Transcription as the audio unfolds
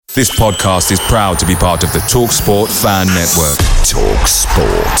This podcast is proud to be part of the TalkSport Fan Network.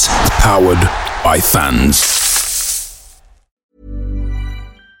 TalkSport. Powered by fans.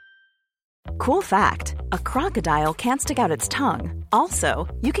 Cool fact, a crocodile can't stick out its tongue. Also,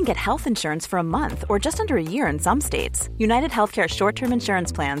 you can get health insurance for a month or just under a year in some states. United Healthcare short-term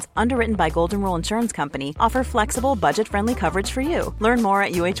insurance plans, underwritten by Golden Rule Insurance Company, offer flexible, budget-friendly coverage for you. Learn more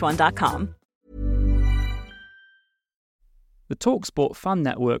at uh1.com. The TalkSport Fan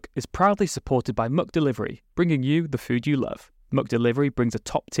Network is proudly supported by McDelivery, bringing you the food you love. McDelivery brings a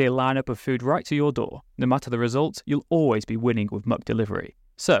top-tier lineup of food right to your door. No matter the result, you'll always be winning with McDelivery.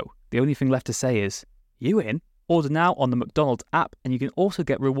 So, the only thing left to say is, you in? Order now on the McDonald's app, and you can also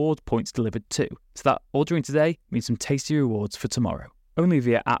get rewards points delivered too. So that ordering today means some tasty rewards for tomorrow. Only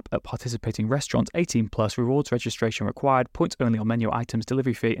via app at participating restaurants. 18 plus. Rewards registration required. Points only on menu items.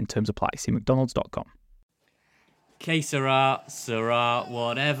 Delivery fee and terms apply. See mcdonalds.com. Que sera,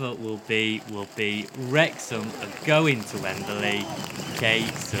 whatever will be. Wrexham are going to Wembley. Que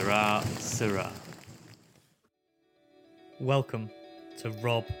sera. Welcome to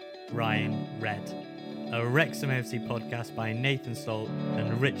Rob, Ryan, Red, a Wrexham FC podcast by Nathan Salt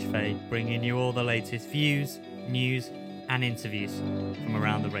and Rich Fay, bringing you all the latest views, news and interviews from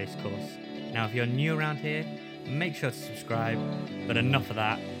around the racecourse. Now, if you're new around here, make sure to subscribe, but enough of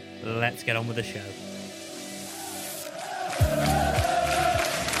that, let's get on with the show.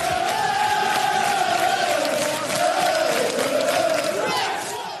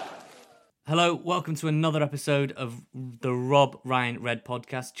 Hello, welcome to another episode of the Rob, Ryan, Red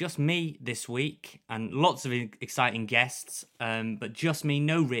podcast. Just me this week and lots of exciting guests, but just me,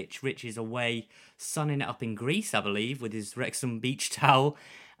 no Rich. Rich is away sunning it up in Greece, I believe, with his Wrexham beach towel,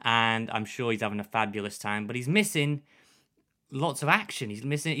 and I'm sure he's having a fabulous time, but he's missing lots of action. He's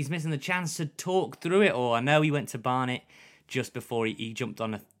missing the chance to talk through it all. I know he went to Barnet just before he jumped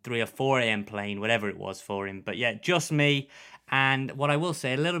on a 3 or 4 a.m. plane, whatever it was for him. But yeah, just me. And what I will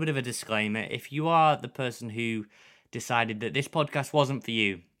say, a little bit of a disclaimer, if you are the person who decided that this podcast wasn't for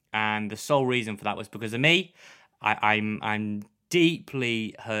you, and the sole reason for that was because of me, I'm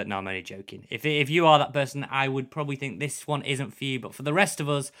deeply hurt. No, I'm only joking. If you are that person, I would probably think this one isn't for you. But for the rest of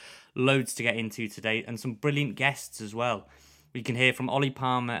us, loads to get into today, and some brilliant guests as well. We can hear from Ollie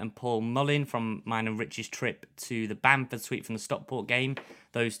Palmer and Paul Mullin from mine and Rich's trip to the Bamford Suite from the Stockport game.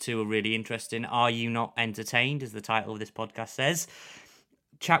 Those two are really interesting. Are You Not Entertained, as the title of this podcast says.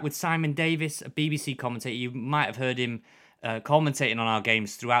 Chat with Simon Davis, a BBC commentator. You might have heard him commentating on our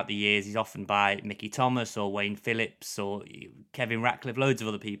games throughout the years. He's often by Mickey Thomas or Wayne Phillips or Kevin Ratcliffe, loads of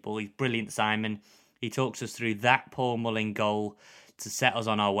other people. He's brilliant, Simon. He talks us through that Paul Mullin goal to set us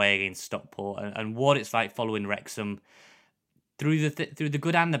on our way against Stockport and what it's like following Wrexham through the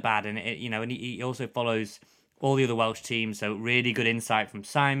good and the bad, and he also follows all the other Welsh teams, so really good insight from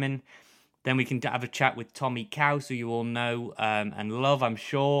Simon. Then we can have a chat with Tommy Cowse, who you all know and love, I'm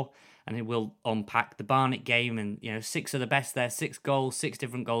sure, and we'll unpack the Barnet game, and 6 of the best there, 6 goals, 6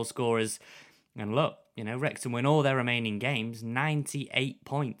 different goal scorers, and look, Wrexham win all their remaining games, 98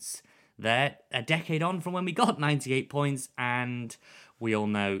 points. They're a decade on from when we got 98 points, and we all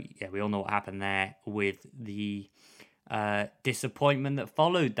know what happened there with the disappointment that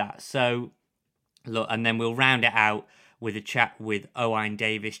followed that. So look, and then we'll round it out with a chat with Owain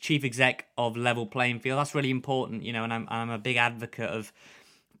Davis, chief exec of Level Playing Field. That's really important, and I'm a big advocate of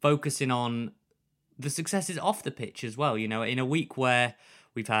focusing on the successes off the pitch as well. In a week where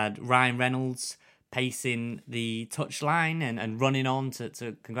we've had Ryan Reynolds pacing the touchline and running on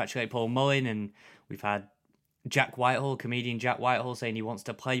to congratulate Paul Mullin, and we've had Jack Whitehall, comedian Jack Whitehall, saying he wants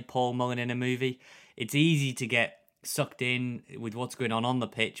to play Paul Mullin in a movie. It's easy to get sucked in with what's going on the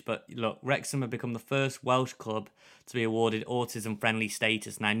pitch, but look, Wrexham have become the first Welsh club to be awarded autism-friendly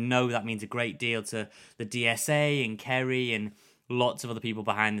status, and I know that means a great deal to the DSA and Kerry and lots of other people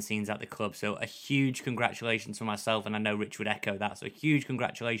behind the scenes at the club, so a huge congratulations from myself, and I know Rich would echo that, so huge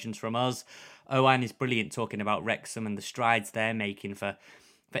congratulations from us. Owain is brilliant talking about Wrexham and the strides they're making for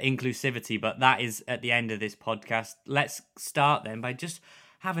inclusivity, but that is at the end of this podcast. Let's start then by just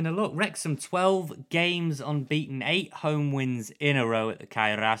having a look. Wrexham, 12 games unbeaten, 8 home wins in a row at the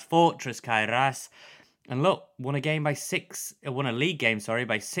Kairas, Fortress Kairas. And look, won a league game, by 6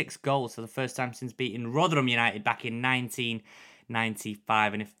 goals for the first time since beating Rotherham United back in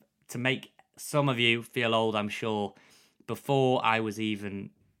 1995. And to make some of you feel old, I'm sure, before I was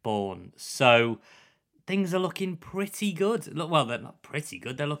even born. So things are looking pretty good. Well, they're not pretty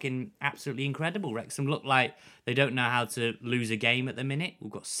good. They're looking absolutely incredible. Wrexham look like they don't know how to lose a game at the minute.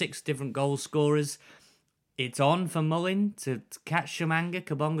 We've got 6 different goal scorers. It's on for Mullin to catch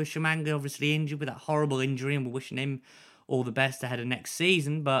Kabongo Tshimanga, obviously injured with that horrible injury, and we're wishing him all the best ahead of next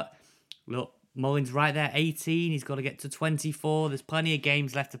season. But look, Mullin's right there, 18. He's got to get to 24. There's plenty of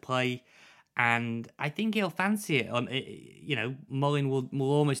games left to play. And I think he'll fancy it. Mullin will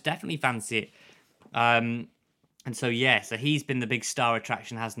almost definitely fancy it. And so he's been the big star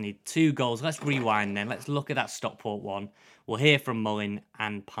attraction, hasn't he? 2 goals. Let's rewind then. Let's look at that Stockport one. We'll hear from Mullin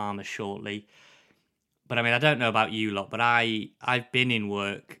and Palmer shortly. But I don't know about you lot, but I've been in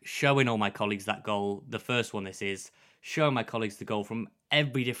work showing all my colleagues that goal. The first one this is, showing my colleagues the goal from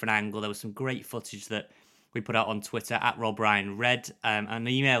every different angle. There was some great footage that we put out on Twitter at RobRyanRed, and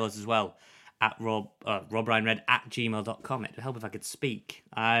email us as well at RobRyanRed@gmail.com. It'd help if I could speak.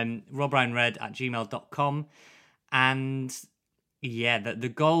 RobRyanRed@gmail.com. And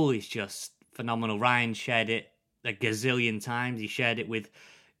the goal is just phenomenal. Ryan shared it a gazillion times. He shared it with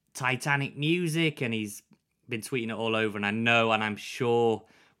Titanic music, and he's been tweeting it all over. And I know, and I'm sure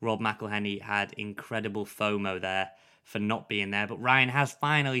Rob McElhenney had incredible FOMO there for not being there. But Ryan has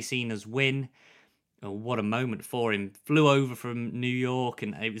finally seen us win. Oh, what a moment for him. Flew over from New York,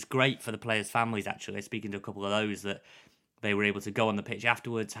 and it was great for the players' families, actually. Speaking to a couple of those, that they were able to go on the pitch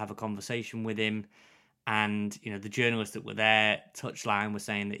afterwards, have a conversation with him. And, the journalists that were there, Touchline, were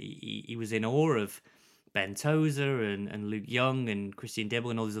saying that he was in awe of Ben Tozer and Luke Young and Christian Dibble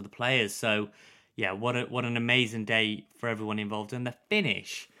and all these other players. So, what an amazing day for everyone involved. And the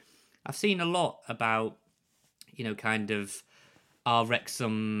finish, I've seen a lot about,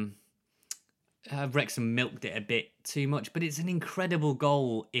 Wrexham milked it a bit too much, but it's an incredible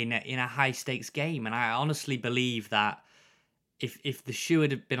goal in a high stakes game. And I honestly believe that if the shoe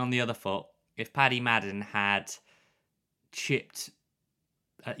had been on the other foot, if Paddy Madden had chipped,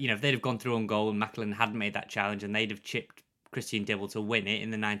 if they'd have gone through on goal and Macklin hadn't made that challenge and they'd have chipped Christian Dibble to win it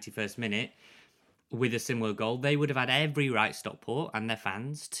in the 91st minute with a similar goal, they would have had every right, Stockport and their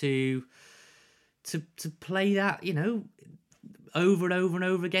fans, to play that, over and over and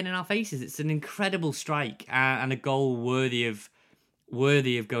over again in our faces. It's an incredible strike and a goal worthy of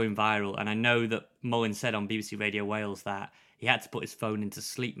going viral. And I know that Mullin said on BBC Radio Wales that he had to put his phone into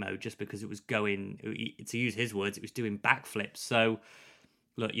sleep mode just because it was going, to use his words, it was doing backflips. So,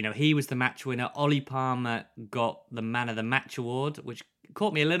 look, he was the match winner. Ollie Palmer got the Man of the Match award, which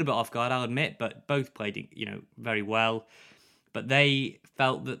caught me a little bit off guard, I'll admit, but both played, very well. But they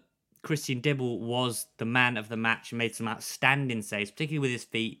felt that Christian Dibble was the man of the match and made some outstanding saves, particularly with his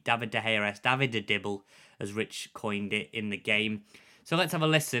feet. David De Gea, David de Dibble, as Rich coined it in the game. So let's have a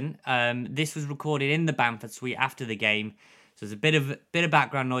listen. This was recorded in the Bamford Suite after the game. So there's a bit of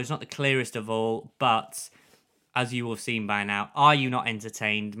background noise, not the clearest of all, but as you will have seen by now, are you not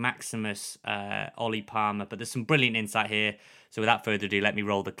entertained? Maximus, Ollie Palmer, but there's some brilliant insight here. So without further ado, let me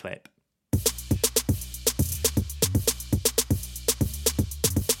roll the clip.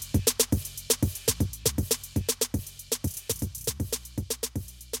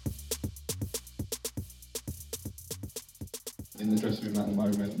 In the dressing room at the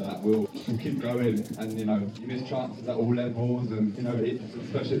moment, that we'll keep going, and you miss chances at all levels, and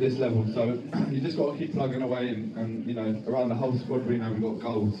especially at this level, so you just got to keep plugging away, and around the whole squad we know we've got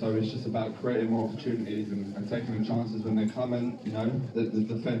goals, so it's just about creating more opportunities and taking the chances when they come, and the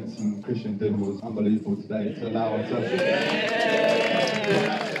defence and Christian Dibble was unbelievable today to allow us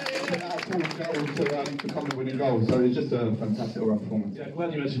to come and winning goals. So it's just a fantastic all-round performance. Yeah,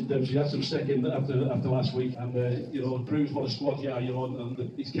 glad you mentioned Dibs. He had some second after last week, and it proves what a squad you are,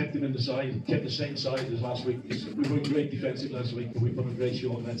 and he's kept him in the side, kept the same side as last week. We were great defensive last week, and we put a great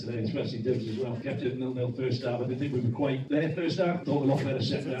show on there today, especially Dibs as well. Kept it 0-0 first half. I didn't think we were quite there first half. Thought a lot better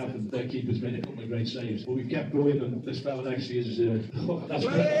second half, and their keepers made a couple of great saves. But we've kept going, and this fella actually is that's a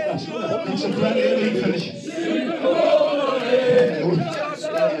Premier League finish.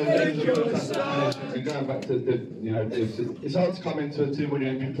 And going back to it's hard to come into a team when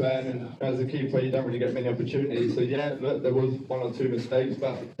you're new playing, and as a keeper you don't really get many opportunities. So look, there was 1 or 2 mistakes,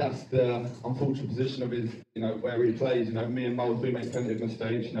 but that's the unfortunate position of his, where he plays. Me and Moles, we make plenty of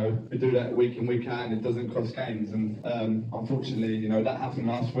mistakes. We do that week in, week out, and it doesn't cost games. And unfortunately, that happened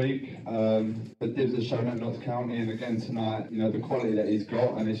last week. But Dibs has shown that Notts County, and again tonight, the quality that he's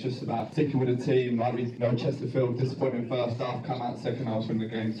got, and it's just about sticking with the team. Like Chesterfield, disappointing first half, come out second half, win the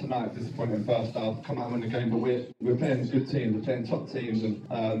game. Tonight, disappointing first half, come out and win the game. But we're playing good teams, we're playing top teams, and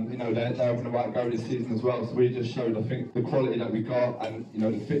they're having the right go this season as well. So we just showed, I think, the quality that we got, and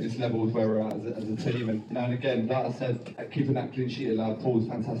the fitness levels where we're at as a team. And again, like I said, keeping that clean sheet allowed Paul's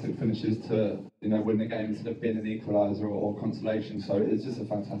fantastic finishes to win the game instead of being an equaliser or consolation. So it's just a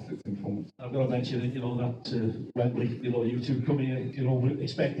fantastic performance. I've got to mention that Wembley, you two coming in,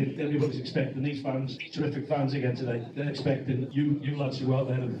 everybody's expecting these fans, terrific fans again today. They're expecting you lads who are out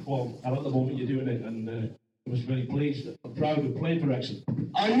there to perform, and at the moment you're doing it, and I was very pleased and proud of playing for Wrexham.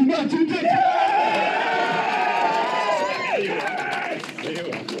 Are you not too big?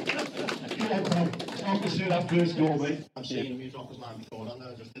 Talk to see that first goal, mate. I've seen him use off his line before, and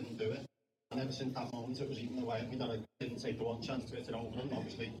I just didn't do it. And ever since that moment, it was eaten away at me that I didn't take the one chance to hit it over him.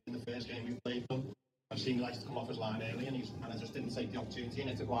 Obviously, in the first game we played them, I've seen he likes to come off his line early, and I just didn't take the opportunity and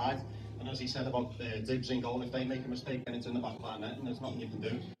hit it wide. And as he said about Dibs in goal, if they make a mistake and it's in the back of our net, and there's nothing you can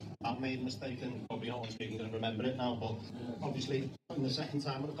do. I've made a mistake, and probably no one's even going to remember it now, but obviously, in the second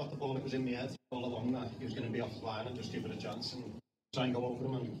time when I got the ball, it was in my head all along that he was going to be off his line and just give it a chance and try and go over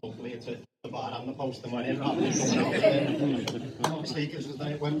him, and hopefully it's hit the bar and the post and went in rather than going out there. And obviously, it was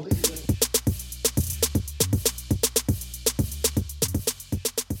there at Wembley.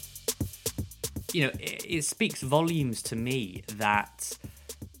 You know, it speaks volumes to me that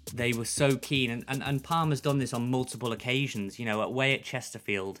they were so keen, and Palmer's done this on multiple occasions. You know, away at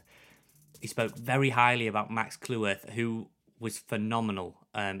Chesterfield, he spoke very highly about Max Cleworth, who was phenomenal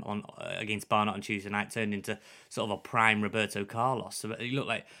against Barnet on Tuesday night, turned into sort of a prime Roberto Carlos. So he looked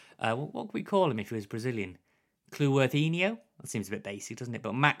like, what could we call him if he was Brazilian? Cleworthinho? That seems a bit basic, doesn't it?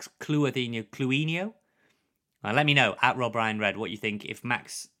 But Max Cluinho? Let me know, at Rob Ryan Red, what you think. If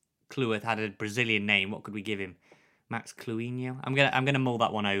Max Cleworth had a Brazilian name, what could we give him? Max Cluinho? I'm gonna mull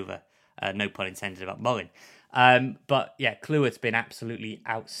that one over. No pun intended about mulling. But yeah, Cleworth's been absolutely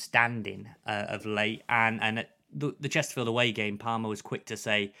outstanding of late, and at the Chesterfield away game, Palmer was quick to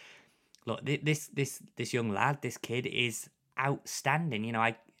say, "Look, this young lad, this kid is outstanding." You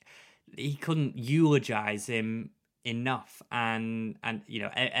know, he couldn't eulogise him enough, and you know,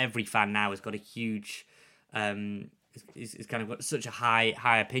 every fan now has got a huge. Is kind of got such a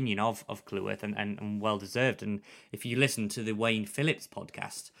high opinion of Cleworth, and well deserved. And if you listen to the Wayne Phillips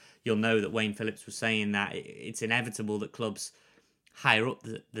podcast, you'll know that Wayne Phillips was saying that it's inevitable that clubs higher up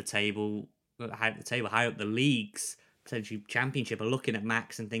the table, higher up the leagues, potentially Championship, are looking at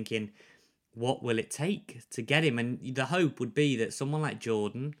Max and thinking, what will it take to get him? And the hope would be that someone like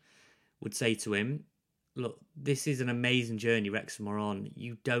Jordan would say to him, look, this is an amazing journey Wrexham are on.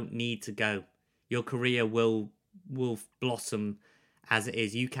 You don't need to go. Your career will blossom as it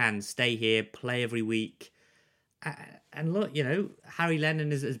is. You can stay here, play every week. And look, you know, Harry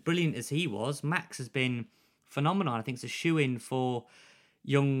Lennon is as brilliant as he was. Max has been phenomenal. I think it's a shoe-in for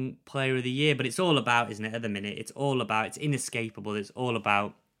Young Player of the Year. But it's all about, isn't it, at the minute? It's inescapable. It's all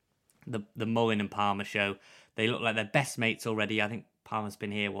about the Mullin and Palmer show. They look like they're best mates already. I think Palmer's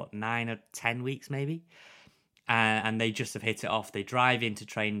been here, 9 or 10 weeks maybe? And they just have hit it off. They drive into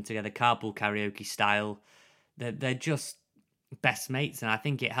training together, carpool karaoke style. They're just best mates, and I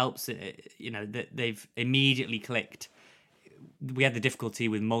think it helps. You know, that they've immediately clicked. We had the difficulty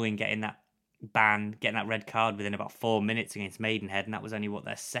with Mullin getting that ban, getting that red card within about 4 minutes against Maidenhead, and that was only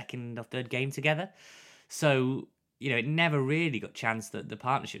their second or third game together. So you know, it never really got a chance that the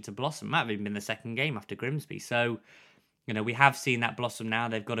partnership to blossom. It might have even been the second game after Grimsby. So you know, we have seen that blossom now.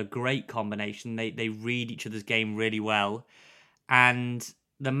 They've got a great combination. They read each other's game really well, and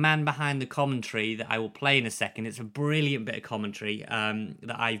the man behind the commentary that I will play in a second, it's a brilliant bit of commentary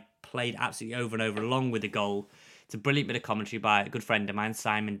that I played absolutely over and over along with the goal. It's a brilliant bit of commentary by a good friend of mine,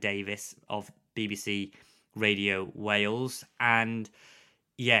 Simon Davis of BBC Radio Wales. And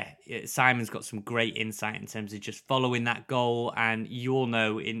yeah, Simon's got some great insight in terms of just following that goal. And you all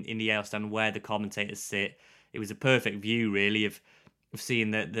know in the Ale stand where the commentators sit. It was a perfect view, really, of seeing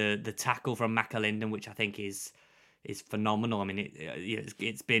the tackle from McAlinden, which I think is phenomenal. I mean,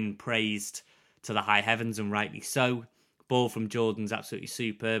 it's been praised to the high heavens, and rightly so. Ball from Jordan's absolutely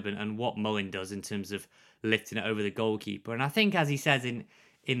superb, and what Mullin does in terms of lifting it over the goalkeeper. And I think, as he says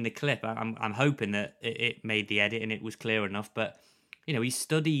in the clip, I'm hoping that it made the edit and it was clear enough. But you know, he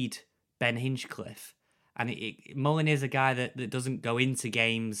studied Ben Hinchcliffe, and Mullin is a guy that doesn't go into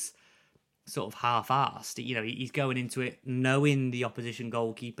games sort of half-arsed. You know, he's going into it knowing the opposition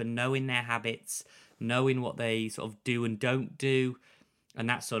goalkeeper, knowing their habits, knowing what they sort of do and don't do, and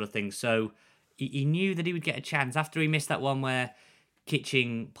that sort of thing. So he knew that he would get a chance after he missed that one where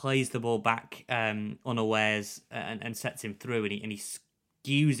Kitching plays the ball back unawares and sets him through, and he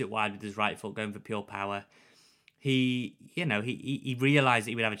skews it wide with his right foot, going for pure power. He realised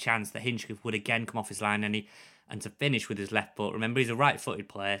that he would have a chance that Hinchcliffe would again come off his line, and to finish with his left foot. Remember, he's a right-footed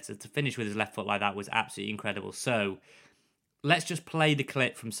player, so to finish with his left foot like that was absolutely incredible. So let's just play the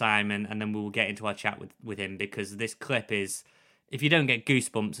clip from Simon, and then we'll get into our chat with him, because this clip is, if you don't get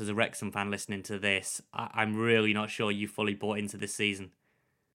goosebumps as a Wrexham fan listening to this, I'm really not sure you fully bought into this season.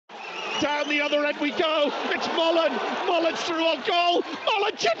 Down the other end we go. It's Mullin. Mullin's through on goal.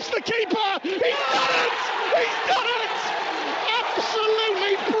 Mullin chips the keeper. He's done it. He's done it.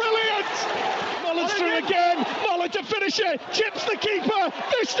 Absolutely brilliant. Mullen's through again. Mullen to finish it. Chips the keeper.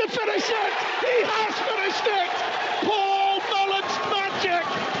 This to finish it. He has finished it. Paul Mullen's magic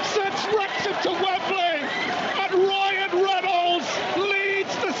sends Wrexham to Wembley. And Ryan Reynolds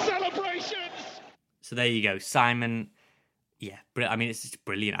leads the celebrations. So there you go, Simon. Yeah, I mean, it's just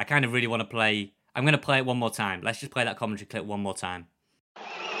brilliant. I kind of really want to play. I'm going to play it one more time. Let's just play that commentary clip one more time.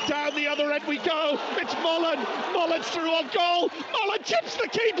 Down the other end we go. It's Mullen. Mullen's through on goal. Mullen chips the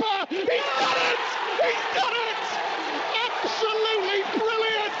keeper. He's done it. He's done it. Absolutely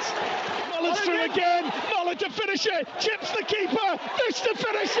brilliant. Mullen's through again. Mullen to finish it. Chips the keeper. This to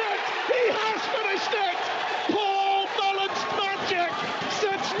finish it. He has finished it. Paul Mullen's magic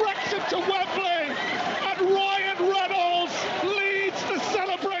sends Wrexham to Wembley. And Ryan Reynolds leads the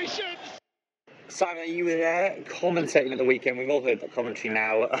celebrations. Simon, you were there commentating at the weekend. We've all heard that commentary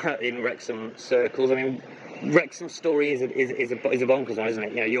now in Wrexham circles. I mean, Wrexham's story is a bonkers one, isn't it?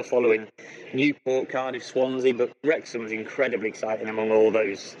 You know, you're following Newport, Cardiff, Swansea, but Wrexham's incredibly exciting among all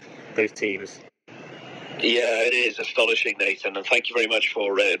those teams. Yeah, it is astonishing, Nathan, and thank you very much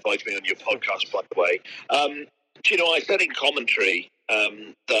for inviting me on your podcast, by the way. Do you know, I said in commentary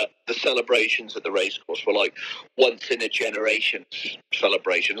that the celebrations at the racecourse were like once-in-a-generation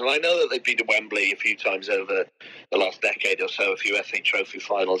celebrations. And I know that they've been to Wembley a few times over the last decade or so, a few FA Trophy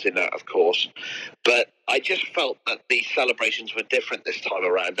finals in that, of course. But I just felt that the celebrations were different this time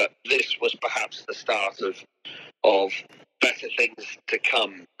around, that this was perhaps the start of better things to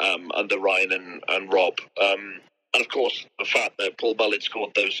come under Ryan and Rob. And of course, the fact that Paul Mullen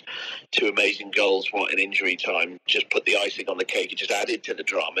scored those two amazing goals, in injury time, just put the icing on the cake. It just added to the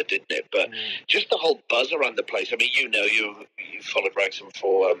drama, didn't it? But just the whole buzz around the place. I mean, you've followed Wrexham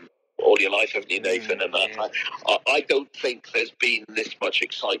for all your life, haven't you, Nathan? And I don't think there's been this much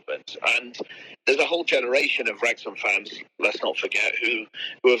excitement. And there's a whole generation of Wrexham fans, let's not forget, who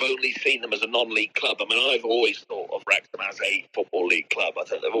have only seen them as a non-league club. I mean, I've always thought of Wrexham as a football league club. I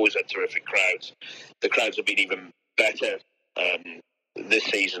think they've always had terrific crowds. The crowds have been even better this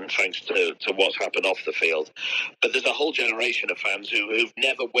season thanks to what's happened off the field. But there's a whole generation of fans who've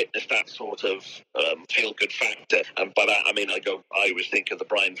never witnessed that sort of feel-good factor. And by that, I mean, I always think of the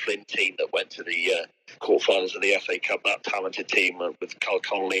Brian Flynn team that went to the quarterfinals of the FA Cup, that talented team with Carl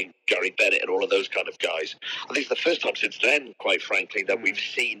Connolly, Gary Bennett and all of those kind of guys. I think it's the first time since then, quite frankly, that we've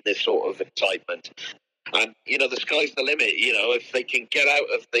seen this sort of excitement. And, you know, the sky's the limit. You know, if they can get out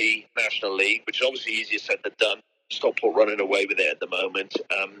of the National League, which is obviously easier said than done, Stockport running away with it at the moment.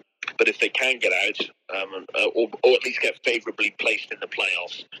 But if they can get out, or at least get favourably placed in the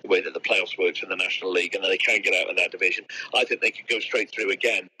playoffs, the way that the playoffs works in the National League, and then they can get out of that division, I think they could go straight through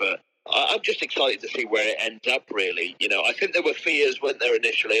again. But I'm just excited to see where it ends up, really. You know, I think there were fears, weren't there,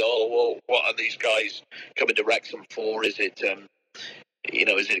 initially? Oh, well, what are these guys coming to Wrexham for? Is it,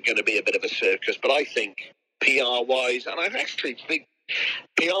 is it going to be a bit of a circus? But I think PR-wise, and I actually think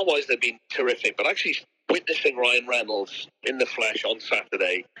PR-wise they've been terrific, but actually witnessing Ryan Reynolds in the flesh on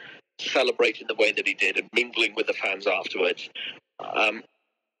Saturday, celebrating the way that he did and mingling with the fans afterwards,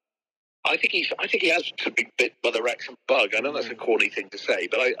 I think he has to be bit by the Wrexham bug. I know that's a corny thing to say,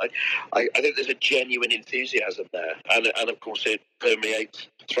 but I think there's a genuine enthusiasm there, and of course it permeates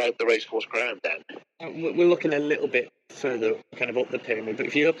throughout the racecourse ground. Then we're looking a little bit further kind of up the pyramid, but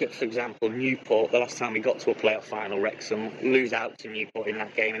if you look at, for example, Newport, the last time we got to a playoff final, Wrexham lose out to Newport in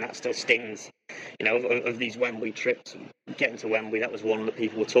that game, and that still stings. You know, of these Wembley trips, getting to Wembley, that was one that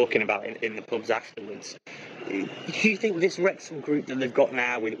people were talking about in the pubs afterwards. Do you think this Wrexham group that they've got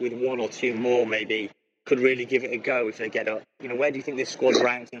now, with one or two more maybe, could really give it a go if they get up? You know, where do you think this squad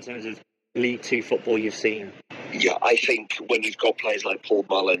ranks in terms of League Two football you've seen? Yeah, I think when you've got players like Paul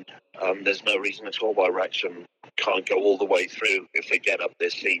Mullen, there's no reason at all why Wrexham can't go all the way through if they get up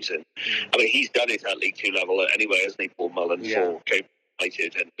this season. I mean, he's done it at League Two level anyway, hasn't he, Paul Mullen, for Cape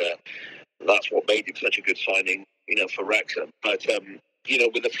United, and that's what made him such a good signing, you know, for Wrexham. But, you know,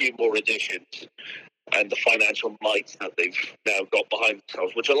 with a few more additions and the financial might that they've now got behind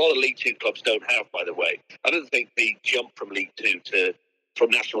themselves, which a lot of League Two clubs don't have, by the way. I don't think the jump from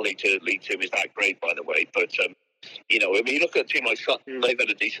National League to League Two is that great, by the way. But, you know, I mean, you look at a team like Sutton, they've had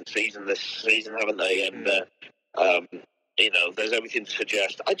a decent season this season, haven't they? And, you know, there's everything to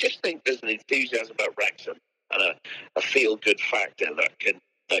suggest. I just think there's an enthusiasm about Wrexham and a feel-good factor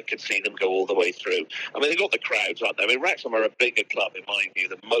that could see them go all the way through. I mean, they've got the crowds, aren't they? I mean, Wrexham are a bigger club, in my view,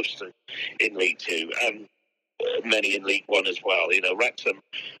 than most in League Two, and many in League One as well. You know, Wrexham,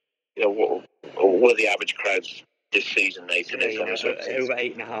 you know, what are the average crowds this season, Nathan? Over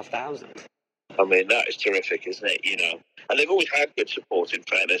 8,500. I mean, that is terrific, isn't it? You know, and they've always had good support, in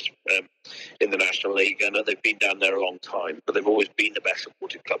fairness, in the National League. I know they've been down there a long time, but they've always been the best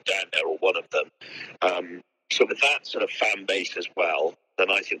supported club down there, or one of them. So with that sort of fan base as well,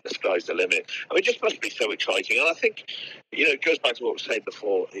 then I think the sky's the limit. I mean, it just must be so exciting. And I think, you know, it goes back to what was said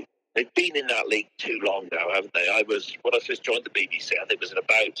before. They've been in that league too long now, haven't they? When I first joined the BBC, I think it was in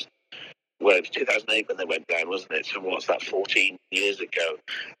about, well, it was 2008 when they went down, wasn't it? So what's that, 14 years ago?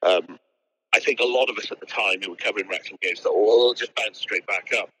 I think a lot of us at the time who were covering Wrexham games thought, oh, they'll just bounce straight back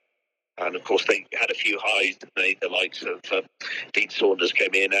up. And, of course, they had a few highs, didn't they? The likes of Dean Saunders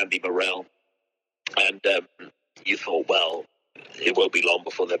came in, Andy Morrell. And you thought, well, it won't be long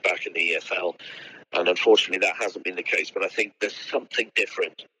before they're back in the EFL. And unfortunately, that hasn't been the case. But I think there's something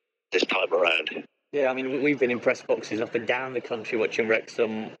different this time around. Yeah, I mean, we've been in press boxes up and down the country watching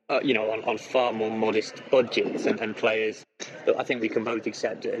Wrexham, on far more modest budgets and players that I think we can both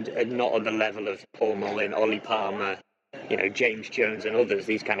accept are not on the level of Paul Mullin, Ollie Palmer, James Jones and others,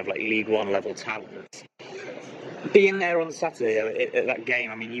 these kind of like League One level talents. Being there on Saturday at that game,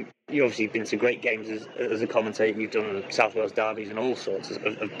 I mean, you obviously been to great games as a commentator. You've done South Wales derbies and all sorts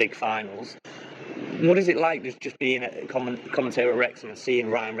of big finals. What is it like just being a commentator at Wrexham and seeing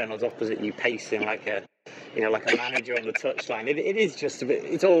Ryan Reynolds opposite you pacing like a manager on the touchline? It is just a bit.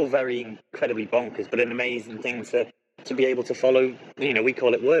 It's all very incredibly bonkers, but an amazing thing to be able to follow. We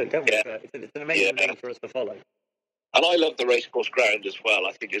call it work, don't we? Yeah. It's an amazing thing for us to follow. And I love the racecourse ground as well.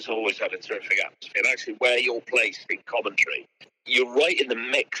 I think it's always had a terrific atmosphere. And actually, where you're placed in commentary, you're right in the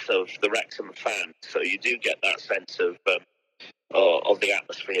mix of the Wrexham fans, so you do get that sense of the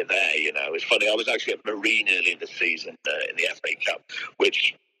atmosphere there. It's funny. I was actually at Marine early in the season in the FA Cup,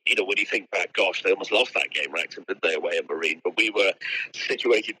 which, when you think back, gosh, they almost lost that game, Wrexham, didn't they, away at Marine? But we were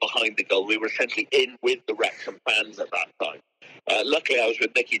situated behind the goal. We were essentially in with the Wrexham fans at that time. Luckily, I was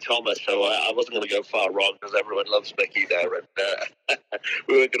with Mickey Thomas, so I wasn't going to go far wrong because everyone loves Mickey there, and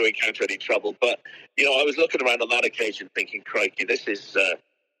we weren't going to encounter any trouble. But I was looking around on that occasion, thinking, "Crikey, this is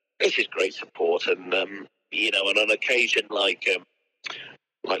great support." And and on an occasion like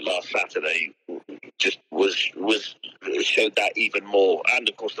last Saturday, just showed that even more. And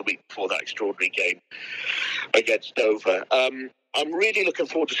of course, the week before, that extraordinary game against Dover. I'm really looking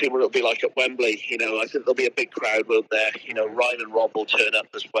forward to seeing what it'll be like at Wembley. I think there'll be a big crowd there. Ryan and Rob will turn up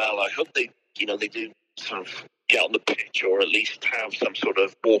as well. I hope they do sort of get on the pitch or at least have some sort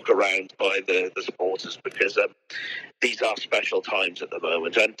of walk around by the supporters, because these are special times at the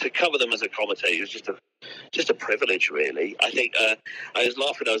moment. And to cover them as a commentator is just a privilege, really. I think I was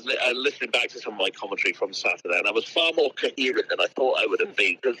laughing. I was listening back to some of my commentary from Saturday, and I was far more coherent than I thought I would have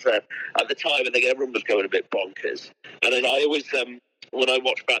been, because at the time, I think everyone was going a bit bonkers. And then I always, when I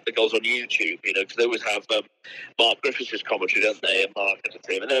watch back the goals on YouTube, because they always have Mark Griffiths' commentary, don't they, and Mark and the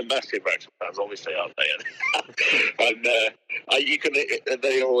team, and they're massive Wrexham fans, obviously, aren't they? And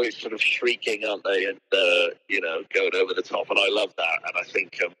they're always sort of shrieking, aren't they, and going over the top, and I love that. And I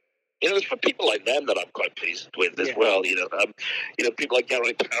think it's for people like them that I'm quite pleased with as well. People like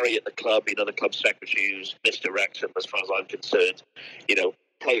Gary Parry at the club, the club secretary, who's Mr. Wrexham as far as I'm concerned.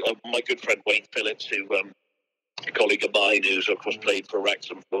 My good friend Wayne Phillips, who a colleague of mine who's of course played for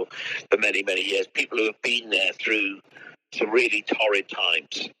Wrexham for many, many years. People who have been there through some really torrid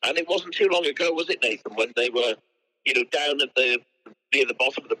times. And it wasn't too long ago, was it, Nathan, when they were, down at near the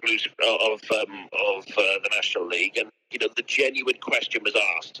bottom of the blues of the National League, and the genuine question was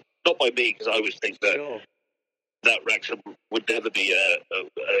asked, not by me, because I always think that Wrexham would never be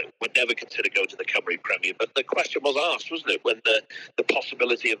would never consider going to the Cymru Premier, but the question was asked, wasn't it, when the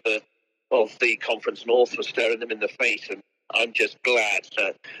possibility of the Conference North was staring them in the face. And I'm just glad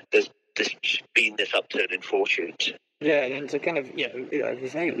that there's been this upturn in fortunes. Yeah, and to kind of, as you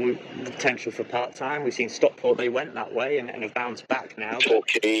say, the potential for part-time. We've seen Stockport, they went that way and have bounced back now.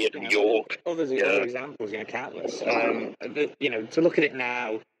 Torquay and York. Other examples, countless. To look at it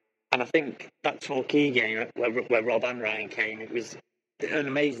now, and I think that Torquay game where Rob and Ryan came, it was an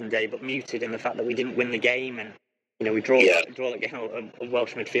amazing day, but muted in the fact that we didn't win the game, and we draw that game. A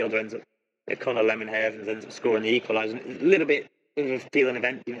Welsh midfielder ends up, Conor Lemon-Evans ends up scoring the equaliser. A little bit of a feeling of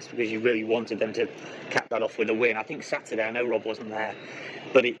emptiness because you really wanted them to cap that off with a win. I think Saturday, I know Rob wasn't there,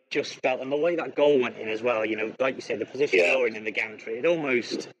 but it just felt, and the way that goal went in as well, like you said, the position you're in the gantry, it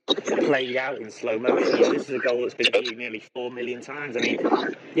almost played out in slow motion. This is a goal that's been viewed nearly 4 million times. I mean,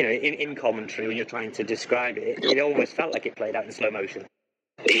 in commentary, when you're trying to describe it, it almost felt like it played out in slow motion.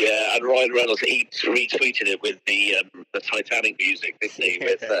 Yeah, and Ryan Reynolds retweeted it with the Titanic music, didn't he?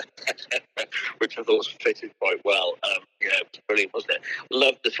 Which I thought fitted quite well. It was brilliant, wasn't it?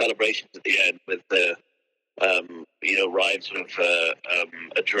 Loved the celebrations at the end with the Ryan sort of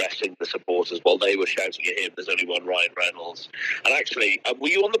addressing the supporters while they were shouting at him, "There's only one Ryan Reynolds." And actually, were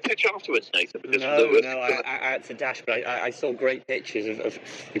you on the pitch afterwards, Nathan? Because I had to dash, but I saw great pictures of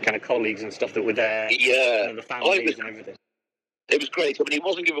your kind of colleagues and stuff that were there. Yeah, the families and everything. It was great. I mean, he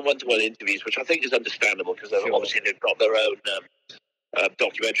wasn't given one-to-one interviews, which I think is understandable because obviously they've got their own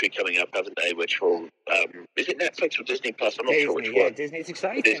documentary coming up, haven't they? Which will is it Netflix or Disney Plus? I'm not sure which one. Disney. It's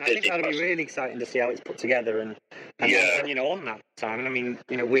exciting. I think that'll be really exciting to see how it's put together and on that time. And I mean,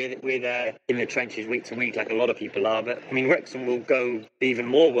 we're there in the trenches week to week, like a lot of people are. But I mean, Wrexham will go even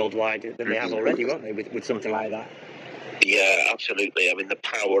more worldwide than they have already, won't they? With something like that. Yeah, absolutely. I mean, the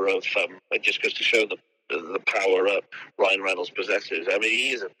power of it just goes to show the power Ryan Reynolds possesses. I mean,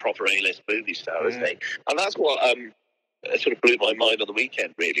 he is a proper A-list movie star, isn't he? And that's what sort of blew my mind on the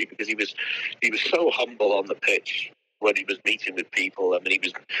weekend, really, because he was so humble on the pitch when he was meeting with people. I mean,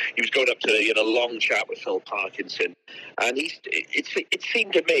 he was going up to a long chat with Phil Parkinson, and it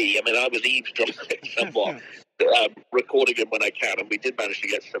seemed to me, I mean, I was eavesdropping somewhat, recording him when I can, and we did manage to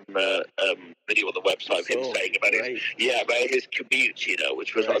get some video on the website of him saying about his commute,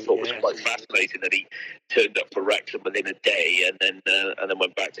 which was I thought was quite fascinating, that he turned up for Wrexham within a day and then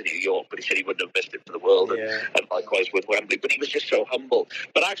went back to New York, but he said he wouldn't have missed it for the world, and likewise with Wembley. But he was just so humble.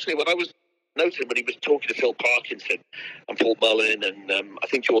 But actually, when I was noticing when he was talking to Phil Parkinson and Paul Mullin and I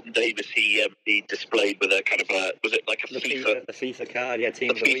think Jordan Davis, he displayed with a kind of was it like a FIFA card, team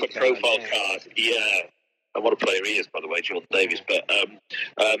the FIFA profile card, And what a player he is, by the way, Jordan Davis. But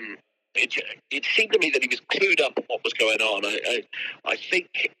it seemed to me that he was clued up on what was going on. I think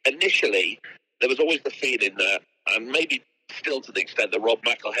initially there was always the feeling that, and maybe still to the extent that Rob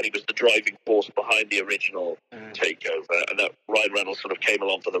McElhenney was the driving force behind the original takeover, and that Ryan Reynolds sort of came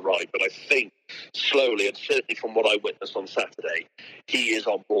along for the ride. But I think slowly, and certainly from what I witnessed on Saturday, he is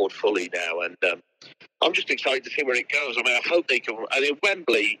on board fully now. And I'm just excited to see where it goes. I mean, I hope they can. I mean,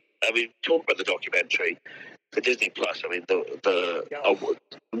 Wembley. I mean, talk about the documentary for Disney Plus. I mean, the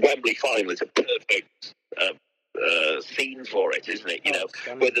Wembley final is a perfect scene for it, isn't it?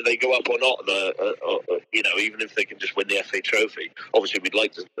 Whether they go up or not, even if they can just win the FA Trophy. Obviously, we'd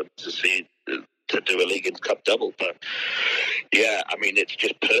like to see to do a League and Cup double, but I mean, it's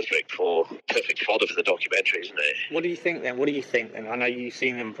just perfect fodder for the documentary, isn't it? What do you think then? I know you've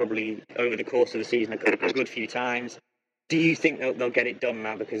seen them probably over the course of the season a good few times. Do you think they'll get it done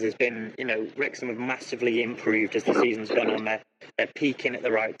now? Because there's been, Wrexham have massively improved as the season's gone on. They're peaking at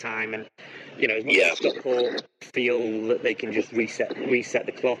the right time, and as much as Stockport feel that they can just reset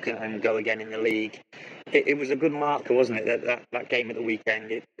the clock and go again in the league. It was a good marker, wasn't it? That game at the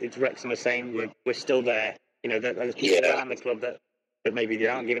weekend. It's Wrexham are saying we're still there. There's people around the club that maybe they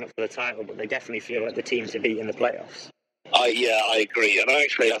aren't giving up for the title, but they definitely feel like the team to beat in the playoffs. I agree, and I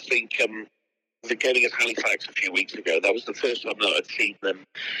think. The game against Halifax a few weeks ago, that was the first time that I'd seen them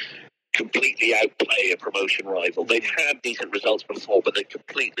completely outplay a promotion rival. They'd had decent results before, but they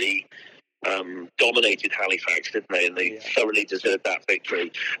completely dominated Halifax, didn't they? And they thoroughly deserved that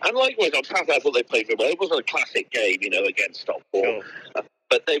victory. And likewise, on Saturday, I thought they played very well. It wasn't a classic game, against Stockport. Sure.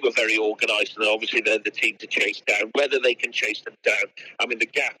 But they were very organised, and obviously they're the team to chase down. Whether they can chase them down, I mean, the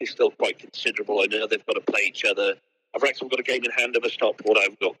gap is still quite considerable. I know they've got to play each other. I've Wrexham got a game in hand over Stockport.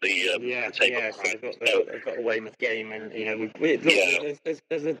 I've got the table. So they've got a Weymouth game, and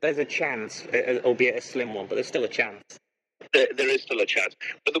there's a chance, albeit a slim one, but there's still a chance. There is still a chance,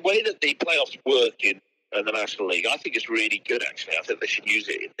 but the way that the playoffs work in the National League, I think is really good. Actually, I think they should use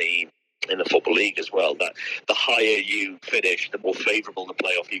it in the Football League as well. That the higher you finish, the more favourable the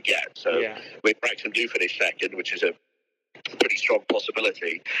playoff you get. So when Wrexham do finish second, which is a pretty strong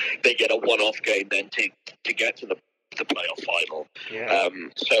possibility, they get a one-off game then to get to the playoff final.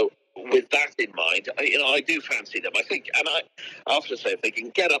 So with that in mind, I do fancy them. I think, and I have to say, if they can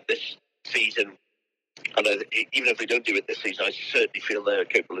get up this season, and even if they don't do it this season, I certainly feel they're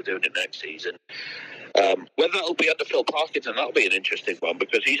capable of doing it next season. Whether that'll be under Phil Parkinson, that'll be an interesting one,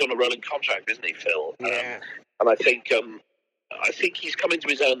 because he's on a rolling contract, isn't he, Phil? And I think he's come into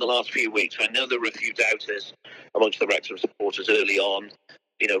his own the last few weeks. I know there were a few doubters amongst the Wrexham supporters early on.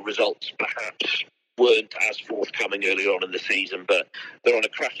 Results perhaps weren't as forthcoming earlier on in the season, but they're on a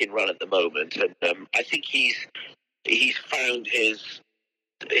cracking run at the moment, and I think he's found his.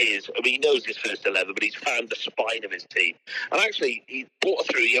 I mean, he knows his first 11, but he's found the spine of his team. And actually, he brought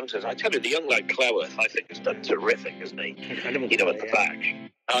through youngsters. I tell you, the young lad Cleworth, I think, has done terrific, hasn't he? At the back.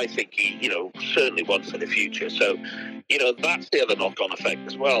 I think he, certainly one for the future. So, that's the other knock-on effect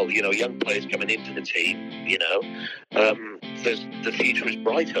as well. Young players coming into the team, the future is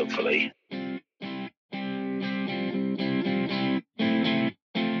bright, hopefully.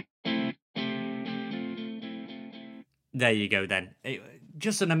 There you go then.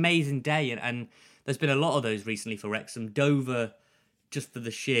 Just an amazing day, and there's been a lot of those recently for Wrexham. Dover, just for the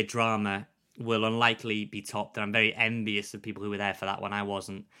sheer drama, will unlikely be topped, and I'm very envious of people who were there for that one. I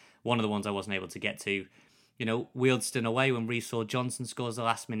wasn't. One of the ones I wasn't able to get to. You know, Wealdstone away when Reece Johnson scores the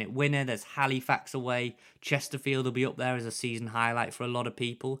last-minute winner. There's Halifax away. Chesterfield will be up there as a season highlight for a lot of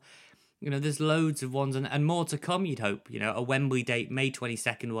people. You know, there's loads of ones and more to come, you'd hope. You know, a Wembley date, May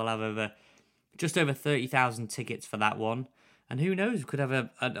 22nd, we'll have just over 30,000 tickets for that one. And who knows, we could have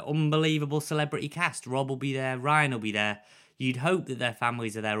an unbelievable celebrity cast. Rob will be there, Ryan will be there. You'd hope that their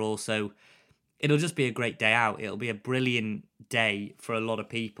families are there also. It'll just be a great day out. It'll be a brilliant day for a lot of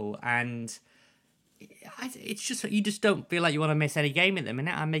people. And it's just, you just don't feel like you want to miss any game at the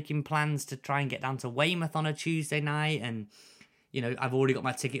minute. I'm making plans to try and get down to Weymouth on a Tuesday night, and you know, I've already got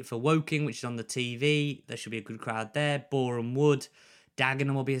my ticket for Woking, which is on the TV. There should be a good crowd there. Boreham Wood,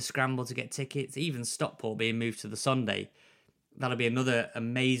 Dagenham will be a scramble to get tickets. Even Stockport being moved to the Sunday. That'll be another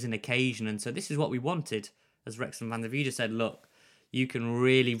amazing occasion. And so this is what we wanted as Wrexham fans. If you just said, look, you can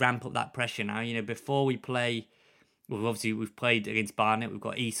really ramp up that pressure now. You know, before we play, well, obviously we've played against Barnet. We've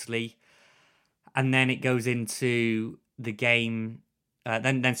got Eastleigh. And then it goes into the game.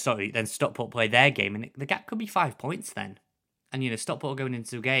 Then Stockport play their game. And the gap could be 5 points then. And, you know, Stockport going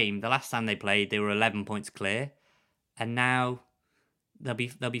into the game, the last time they played, they were 11 points clear. And now they'll be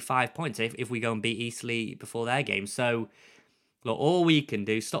 5 points if we go and beat Eastleigh before their game. So, look, all we can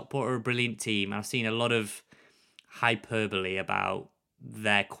do, Stockport are a brilliant team. I've seen a lot of hyperbole about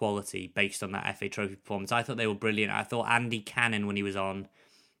their quality based on that FA Trophy performance. I thought they were brilliant. I thought Andy Cannon, when he was on,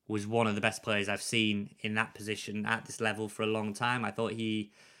 was one of the best players I've seen in that position at this level for a long time. I thought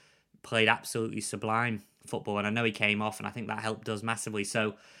he played absolutely sublime football, and I know he came off, and I think that helped us massively.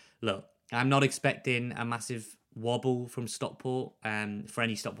 So, look, I'm not expecting a massive wobble from Stockport. For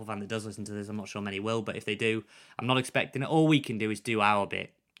any Stockport fan that does listen to this, I'm not sure many will, but if they do, I'm not expecting it. All we can do is do our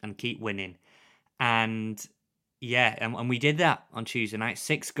bit and keep winning. And yeah, and we did that on Tuesday night.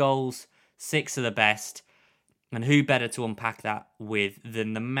 6 goals, 6 of the best. And who better to unpack that with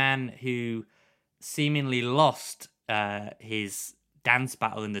than the man who seemingly lost his dance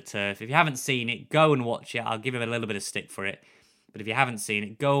battle in the turf. If you haven't seen it, go and watch it. I'll give him a little bit of stick for it. But if you haven't seen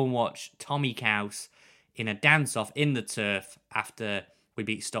it, go and watch Tommy Cowse in a dance-off in the turf after we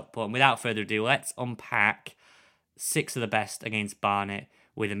beat Stockport. And without further ado, let's unpack 6 of the best against Barnet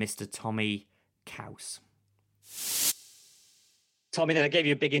with a Mr. Tommy Cowse. Tommy, then I gave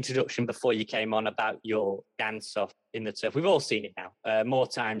you a big introduction before you came on about your dance-off in the turf. We've all seen it now, more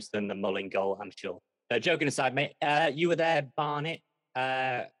times than the Mullin goal, I'm sure. Joking aside, mate, you were there, Barnet.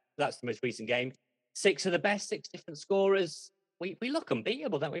 That's the most recent game. 6 of the best, 6 different scorers. We look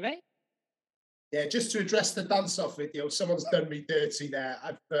unbeatable, don't we, mate? Yeah, just to address the dance-off video, someone's done me dirty there.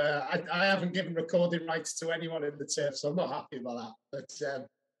 I haven't given recording rights to anyone in the turf, so I'm not happy about that. But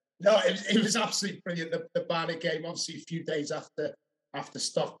no, it was absolutely brilliant. The Barnet game, obviously, a few days after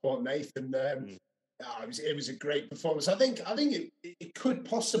Stockport, Nathan. It was a great performance. I think it could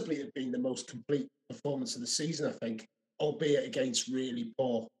possibly have been the most complete performance of the season, I think, albeit against really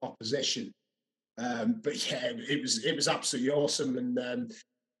poor opposition. But yeah, it was absolutely awesome. And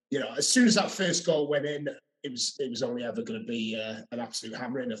you know, as soon as that first goal went in, it was only ever going to be an absolute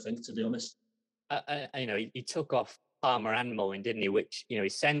hammering, I think, to be honest. You know, he took off Palmer and Mullin, didn't he? Which, you know,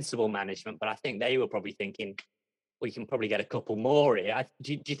 is sensible management, but I think they were probably thinking we can probably get a couple more here.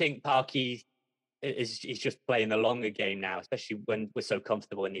 Do you think Parky is just playing the longer game now, especially when we're so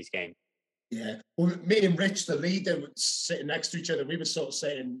comfortable in these games? Yeah. Well, me and Rich, the leader, sitting next to each other, we were sort of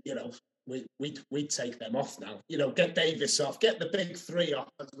saying, you know, we'd take them off now. You know, get Davis off, get the big 3 off,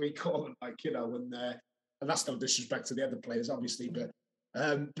 as we call them, like, you know, and that's no disrespect to the other players, obviously, but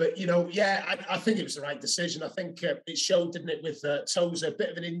you know, yeah, I think it was the right decision. I think it showed, didn't it, with Tozer, a bit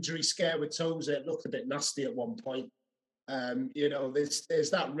of an injury scare with Tozer. It looked a bit nasty at one point. You know,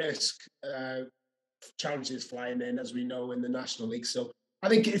 there's that risk. Challenges flying in, as we know, in the National League. So I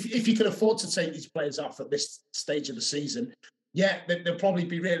think if you can afford to take these players off at this stage of the season, yeah, they'll probably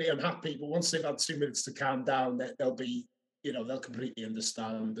be really unhappy. But once they've had 2 minutes to calm down, they'll be, you know, they'll completely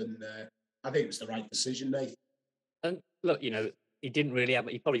understand. And I think it was the right decision, Nate. And look, you know, he didn't really have.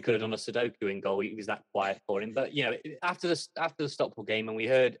 He probably could have done a Sudoku in goal. He was that quiet for him. But you know, after the Stockport game, and we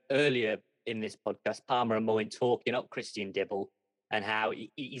heard earlier in this podcast, Palmer and Mullin talking up Christian Dibble and how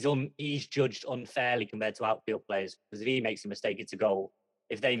he's judged unfairly compared to outfield players, because if he makes a mistake, it's a goal.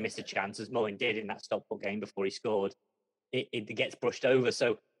 If they miss a chance, as Mullin did in that Stockport game before he scored, it gets brushed over.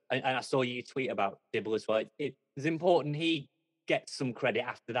 So, and I saw you tweet about Dibble as well. It's important he gets some credit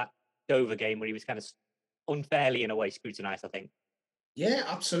after that Dover game where he was kind of unfairly, in a way, scrutinised, I think. Yeah,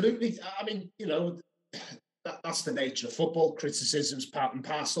 absolutely. I mean, you know, that's the nature of football. Criticism's part and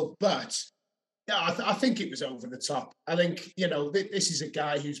parcel, but yeah, I think it was over the top. I think, you know, this is a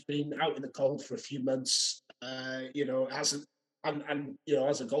guy who's been out in the cold for a few months. You know, hasn't, and you know,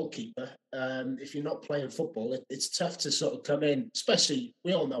 as a goalkeeper, if you're not playing football, it's tough to sort of come in. Especially,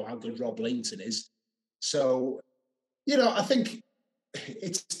 we all know how good Rob Lainton is. So, you know, I think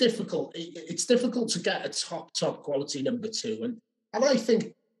it's difficult. It's difficult to get a top quality number two, and I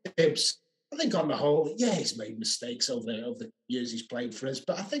think Hibbs. I think on the whole, yeah, he's made mistakes over the years he's played for us,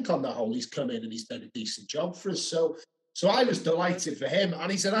 but I think on the whole, he's come in and he's done a decent job for us. So I was delighted for him,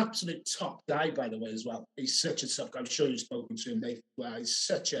 and he's an absolute top guy, by the way, as well. He's such a top guy. I'm sure you've spoken to him, Nathan. Well, he's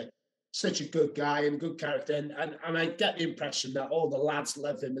such a good guy and good character, and I get the impression that all the lads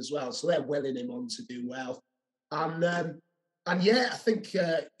love him as well, so they're willing him on to do well. And yeah, I think you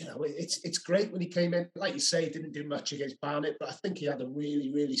know, it's great when he came in. Like you say, he didn't do much against Barnet, but I think he had a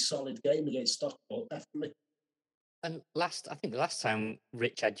really, really solid game against Stockport, definitely. And I think the last time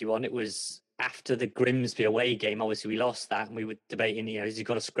Rich had you on, it was after the Grimsby away game. Obviously, we lost that, and we were debating, you know, has he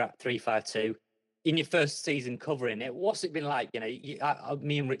got to scrap 3-5-2? In your first season covering it, what's it been like? You know,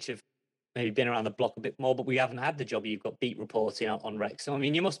 me and Rich have maybe been around the block a bit more, but we haven't had the job. You've got beat reporting on Wrexham. I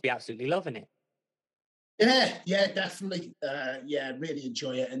mean, you must be absolutely loving it. Yeah, definitely. Really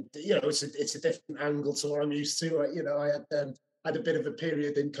enjoy it, and you know, it's a different angle to what I'm used to. You know, I had a bit of a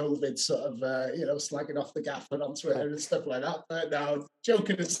period in COVID, sort of, you know, slagging off the gaffer on Twitter and stuff like that. But now,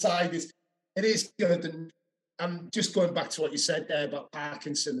 joking aside, it is good, and just going back to what you said there about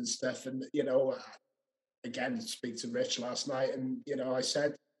Parkinson and stuff, and you know, again, speak to Rich last night, and you know, I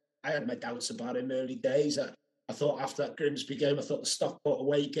said I had my doubts about him early days. I thought after that Grimsby game, I thought the Stockport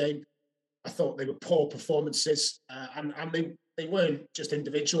away game, I thought they were poor performances, and they weren't just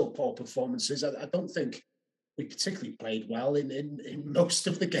individual poor performances. I don't think we particularly played well in most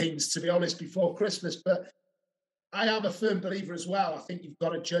of the games, to be honest, before Christmas. But I am a firm believer as well. I think you've got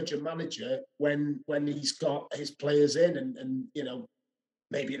to judge a manager when he's got his players in, and you know,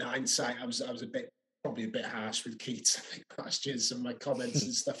 maybe in hindsight, I was probably a bit harsh with Keats, I think, last year, some of my comments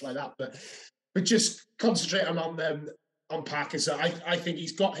and stuff like that. But just concentrating on them. On Parkinson, I think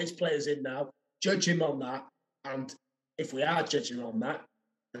he's got his players in now. Judge him on that, and if we are judging on that,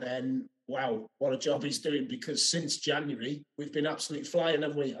 then wow, what a job he's doing, because since January we've been absolutely flying,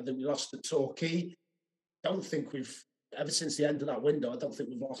 haven't we? I think we lost to Torquay. Don't think we've, ever since the end of that window, I don't think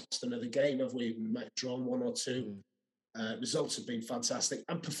we've lost another game, have we? We might have drawn one or two. Results have been fantastic,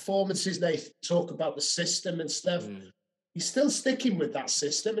 and performances. They talk about the system and stuff. He's still sticking with that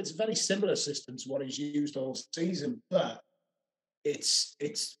system. It's a very similar system to what he's used all season, but it's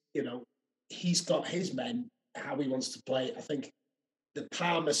you know, he's got his men, how he wants to play. I think the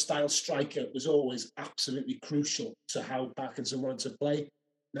Palmer-style striker was always absolutely crucial to how Parkinson wanted to play.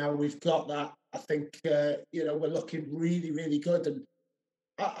 Now we've got that. I think, you know, we're looking really, really good. And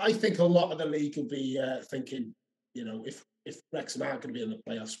I think a lot of the league will be thinking, you know, if Wrexham aren't going to be in the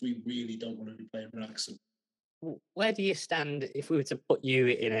playoffs, we really don't want to be playing Wrexham. Where do you stand if we were to put you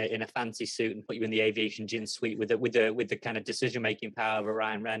in a fancy suit and put you in the aviation gin suite with the kind of decision making power of a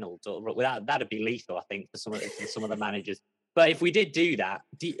Ryan Reynolds? Or without that'd be lethal, I think, for some of the managers. But if we did do that,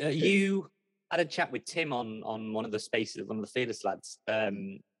 you had a chat with Tim on one of the spaces, one of the Fearless lads,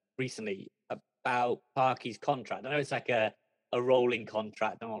 recently about Parky's contract. I know it's like a rolling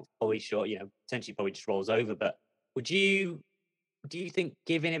contract. I'm not fully sure, you know, potentially probably just rolls over. But do you think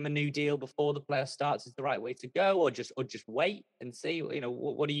giving him a new deal before the player starts is the right way to go, or just wait and see? You know,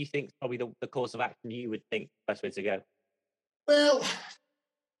 what do you think is probably the course of action you would think the best way to go? Well,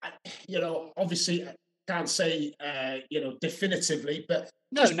 you know, obviously I can't say you know, definitively, but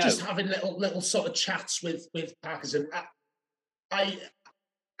just having little sort of chats with Parkinson.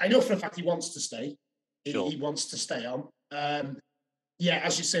 I know for a fact he wants to stay. Sure. He wants to stay on. Yeah,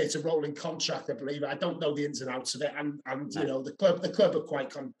 as you say, it's a rolling contract, I believe. I don't know the ins and outs of it, and you know, the club are quite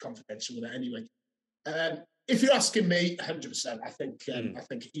confidential with it anyway. If you're asking me, 100%, I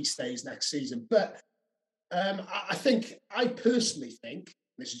think he stays next season. But I personally think,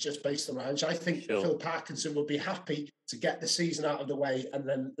 this is just based on my hunch, I think Phil Parkinson would be happy to get the season out of the way, and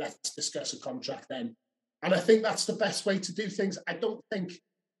then let's discuss a contract then. And I think that's the best way to do things. I don't think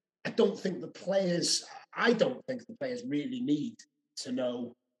the players really need to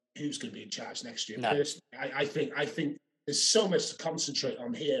know who's going to be in charge next year. No. Personally, I think there's so much to concentrate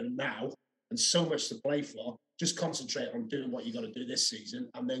on here and now, and so much to play for. Just concentrate on doing what you got to do this season,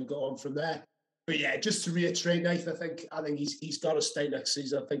 and then go on from there. But yeah, just to reiterate, Nathan, I think he's got to stay next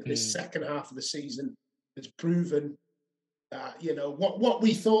season. I think this second half of the season has proven that, you know, what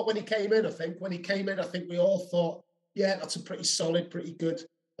we thought when he came in. I think we all thought, yeah, that's a pretty solid, pretty good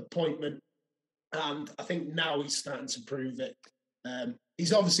appointment. And I think now he's starting to prove it.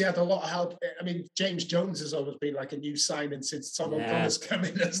 He's obviously had a lot of help. I mean, James Jones has always been like a new signing since Tom O'Connor's come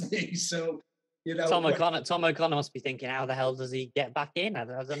in, hasn't he? So, you know, Tom O'Connor must be thinking, how the hell does he get back in? I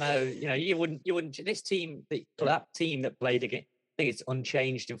don't know. You know, you wouldn't. This team, that team that played again, I think it's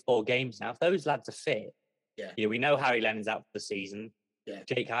unchanged in 4 games now. If those lads are fit, you know, we know Harry Lennon's out for the season. Yeah.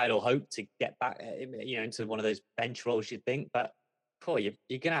 Jake Hyde will hope to get back, you know, into one of those bench roles. You'd think, but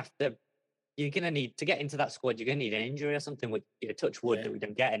you're gonna have to. You're going to need to get into that squad. You're going to need an injury or something. With touch wood that we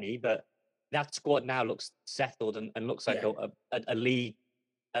don't get any, but that squad now looks settled and looks like a league,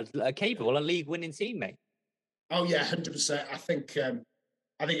 a capable, a league-winning team, mate. Oh yeah, 100%. I think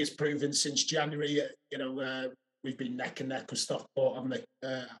it's proven since January. You know, we've been neck and neck with Stockport, haven't we?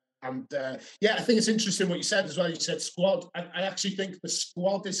 I think it's interesting what you said as well. You said squad. I actually think the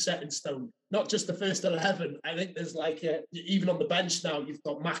squad is set in stone. Not just the first 11. I think there's like even on the bench now, you've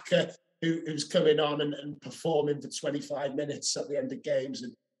got Maka, who's coming on and performing for 25 minutes at the end of games.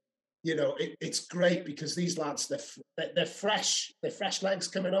 And, you know, it's great because these lads, they're fresh. They're fresh legs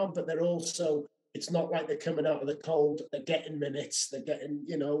coming on, but they're also, it's not like they're coming out of the cold. They're getting minutes. They're getting,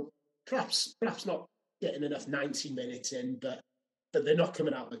 you know, perhaps not getting enough 90 minutes in, but they're not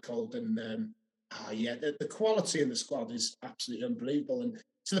coming out of the cold. And, the quality in the squad is absolutely unbelievable. And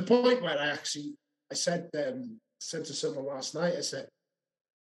to the point where I said to someone last night, I said,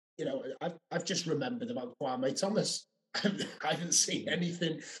 you know, I've just remembered about Kwame Thomas. I haven't seen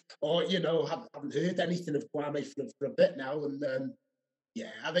anything, or you know, haven't heard anything of Kwame for a bit now. And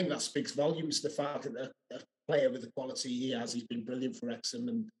I think that speaks volumes. The fact that a player with the quality he has, he's been brilliant for Wrexham,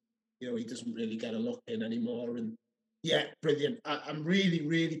 and you know, he doesn't really get a look in anymore. And brilliant. I'm really,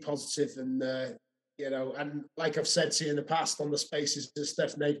 really positive, and you know, and like I've said to you in the past on the Spaces and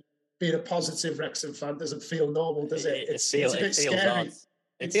stuff, Nate, being a positive Wrexham fan doesn't feel normal, does it? It's a bit scary.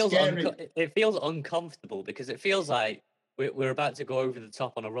 It feels uncomfortable because it feels like we're about to go over the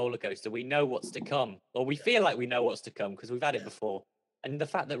top on a roller coaster. We know what's to come, or we feel like we know what's to come because we've had it before. And the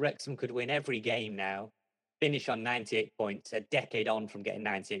fact that Wrexham could win every game now, finish on 98 points, a decade on from getting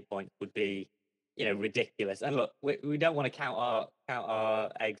 98 points would be, you know, ridiculous. And look, we don't want to count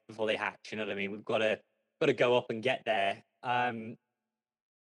our eggs before they hatch. You know what I mean? We've got to go up and get there.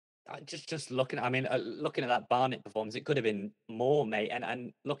 Just looking at that Barnet performance, it could have been more, mate.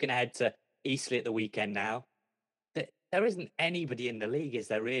 And looking ahead to Eastleigh at the weekend now, there isn't anybody in the league, is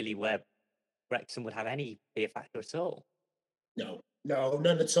there really, where Wrexham would have any fear factor at all? No,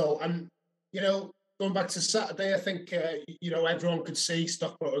 none at all. And, you know, going back to Saturday, I think, you know, everyone could see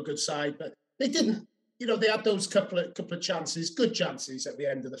Stockport a good side, but they didn't. You know, they had those couple of chances, good chances at the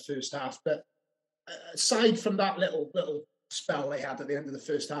end of the first half. But aside from that little spell they had at the end of the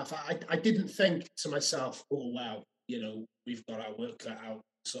first half, I didn't think to myself, oh wow, you know, we've got our work cut out,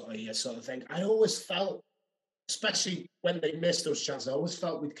 sort of thing. I always felt, especially when they missed those chances, I always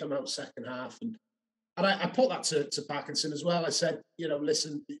felt we'd come out second half, and I put that to Parkinson as well. I said, you know,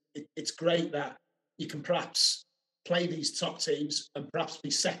 listen, it's great that you can perhaps play these top teams and perhaps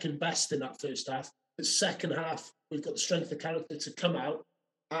be second best in that first half, but second half we've got the strength of character to come out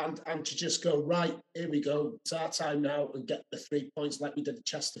and to just go, right, here we go, it's our time now, and get the 3 points like we did at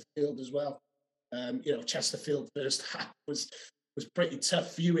Chesterfield as well. You know, Chesterfield first half was pretty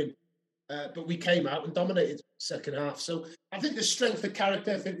tough viewing, but we came out and dominated second half. So I think there's strength of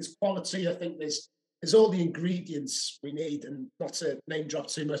character, I think there's quality, I think there's all the ingredients we need. And not to name drop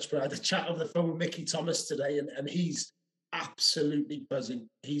too much, but I had a chat over the phone with Mickey Thomas today, and he's absolutely buzzing.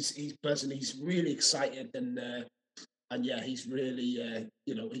 He's buzzing. He's really excited, and yeah, he's really,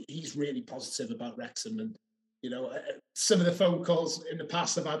 you know, he's really positive about Wrexham. And, you know, some of the phone calls in the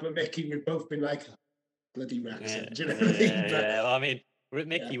past I've had with Mickey, we've both been like, bloody Wrexham. Do you know what I mean? Yeah, well, I mean,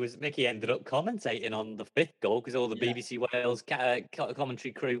 Mickey ended up commentating on the 5th goal because all the BBC Wales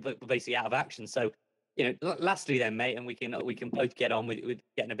commentary crew were basically out of action. So, you know, lastly then, mate, and we can both get on with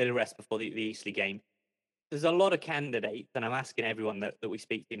getting a bit of rest before the Eastleigh game. There's a lot of candidates, and I'm asking everyone that we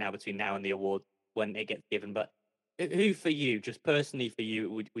speak to now between now and the award when it gets given, but who for you, just personally for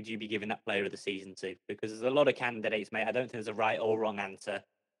you, would you be giving that player of the season to? Because there's a lot of candidates, mate. I don't think there's a right or wrong answer.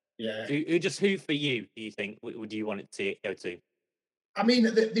 Yeah. Who for you do you think would you want it to go to? I mean,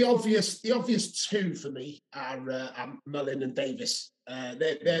 the obvious two for me are Mullin and Davis. They're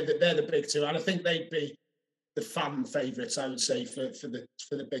the big two, and I think they'd be the fan favourites, I would say, for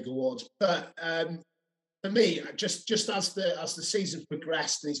the big awards. But for me, just as the season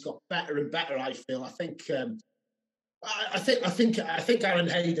progressed and he's got better and better, I feel. I think Aaron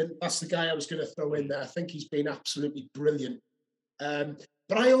Hayden. That's the guy I was going to throw in there. I think he's been absolutely brilliant.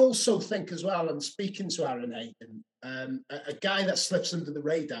 But I also think as well, and speaking to Aaron Hayden, a guy that slips under the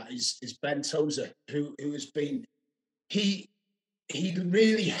radar is Ben Tozer, who has been, he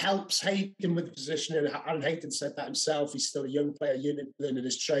really helps Hayden with the position. And Aaron Hayden said that himself. He's still a young player, learning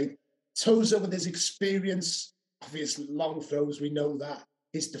his trade. Tozer, with his experience, obviously long throws, we know that.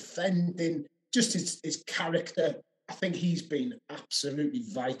 His defending, just his character. I think he's been absolutely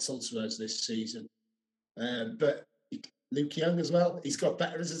vital to us this season. But Luke Young as well. He's got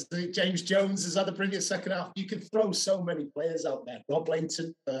better. James Jones has had a brilliant second half. You could throw so many players out there. Rob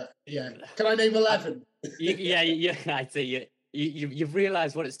Lainton. Yeah. Can I name 11? Yeah. I see. You've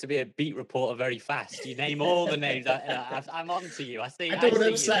realised what it's to be a beat reporter very fast. You name all the names. I'm on to you. I don't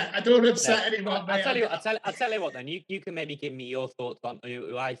want to upset anyone. I'll tell you what. Then you can maybe give me your thoughts on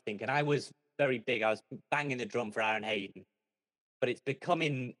who I think. And I was very big. I was banging the drum for Aaron Hayden, but it's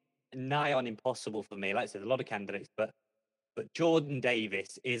becoming nigh on impossible for me. Like I said, a lot of candidates, but Jordan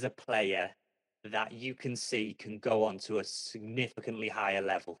Davis is a player that you can see can go on to a significantly higher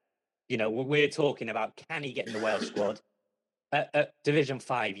level. You know, we're talking about, can he get in the Wales squad? At Division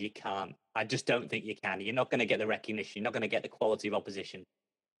 5, you can't. I just don't think you can. You're not going to get the recognition. You're not going to get the quality of opposition.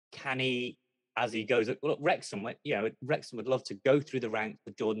 Can he, as he goes? Look, Wrexham would love to go through the ranks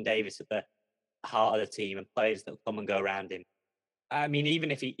with Jordan Davis at the heart of the team and players that will come and go around him. I mean,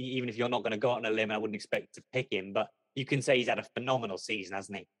 even if you're not going to go out on a limb, I wouldn't expect to pick him, but you can say he's had a phenomenal season,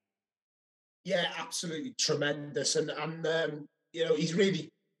 hasn't he? Yeah, absolutely tremendous, and he's really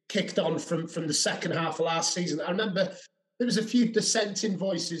kicked on from the second half of last season. I remember there was a few dissenting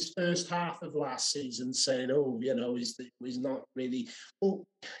voices first half of last season saying, he's not really.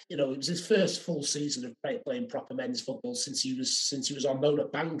 It was his first full season of playing proper men's football since he was on loan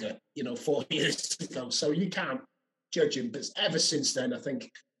at Bangor, 4 years ago. So you can't judge him. But ever since then, I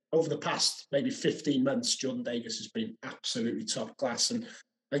think over the past maybe 15 months, Jordan Davis has been absolutely top class and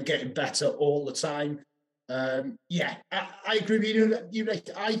getting better all the time. I agree with you.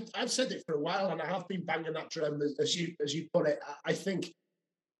 I've said it for a while, and I have been banging that drum as you put it. I think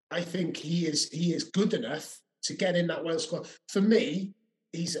he is good enough to get in that Wales squad. For me,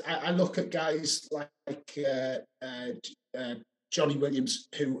 I look at guys like Johnny Williams,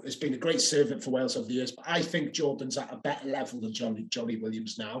 who has been a great servant for Wales over the years, but I think Jordan's at a better level than Johnny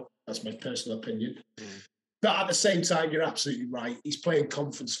Williams now. That's my personal opinion. But at the same time, you're absolutely right. He's playing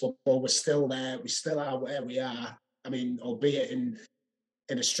conference football. We're still there. We still are where we are. I mean, albeit in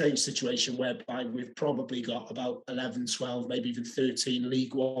a strange situation whereby we've probably got about 11, 12, maybe even 13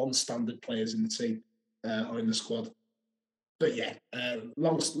 League One standard players in the team or in the squad. But yeah,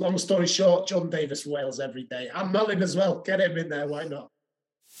 long story short, Jordan Davis, Wales every day. And Mullin as well. Get him in there. Why not?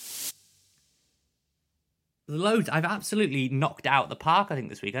 Loads. I've absolutely knocked out the park, I think,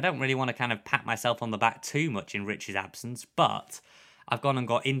 this week. I don't really want to kind of pat myself on the back too much in Rich's absence, but I've gone and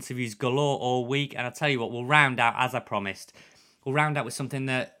got interviews galore all week. And I'll tell you what, we'll round out, as I promised, we'll round out with something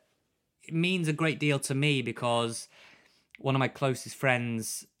that means a great deal to me, because one of my closest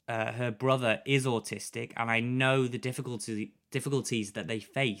friends, her brother is autistic, and I know the difficulties that they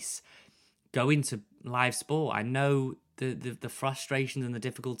face going to live sport. I know the frustrations and the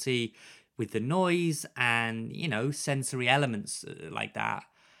difficulty with the noise and, sensory elements like that.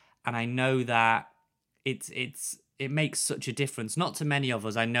 And I know that it makes such a difference. Not to many of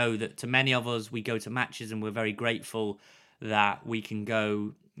us. I know that to many of us, we go to matches and we're very grateful that we can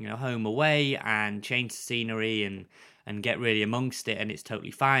go, home away and change the scenery and get really amongst it, and it's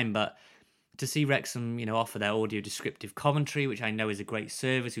totally fine. But to see Wrexham, offer their audio descriptive commentary, which I know is a great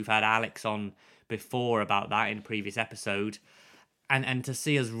service. We've had Alex on before about that in a previous episode. And to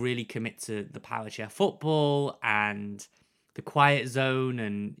see us really commit to the power chair football and the quiet zone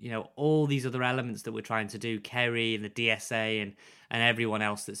and, all these other elements that we're trying to do, Kerry and the DSA and everyone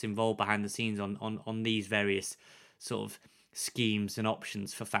else that's involved behind the scenes on these various sort of schemes and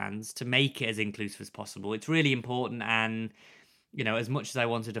options for fans to make it as inclusive as possible. It's really important. And, as much as I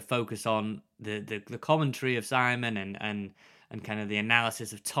wanted to focus on the commentary of Simon and kind of the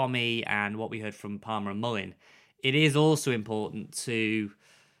analysis of Tommy and what we heard from Palmer and Mullin, it is also important to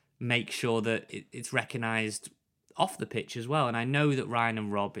make sure that it's recognised off the pitch as well. And I know that Ryan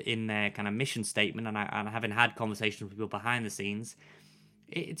and Rob, in their kind of mission statement, and having had conversations with people behind the scenes,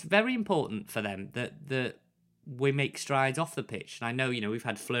 it's very important for them that we make strides off the pitch. And I know, we've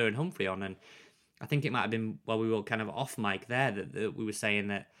had Fleur and Humphrey on, and I think it might have been while we were kind of off mic there that we were saying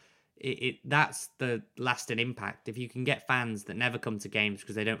that that's the lasting impact. If you can get fans that never come to games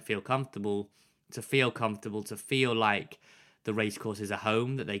because they don't feel comfortable, to feel like the racecourse is a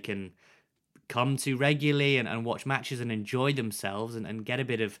home that they can come to regularly and watch matches and enjoy themselves and get a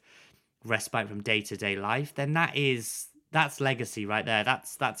bit of respite from day-to-day life, then that is that's legacy right there.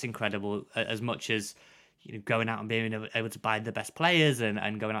 That's incredible. As much as going out and being able to buy the best players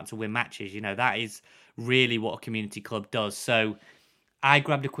and going out to win matches, that is really what a community club does. So I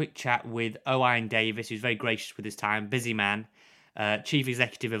grabbed a quick chat with Owain Davis, who's very gracious with his time, busy man, chief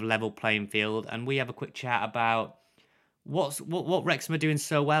executive of Level Playing Field, and we have a quick chat about what Wrexham are doing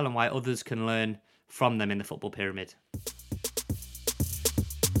so well and why others can learn from them in the football pyramid.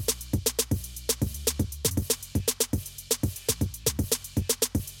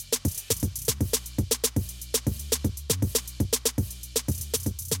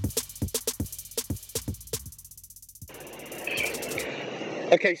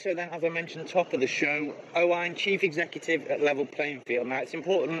 Okay, so then, as I mentioned, top of the show, Owain, Chief Executive at Level Playing Field. Now, it's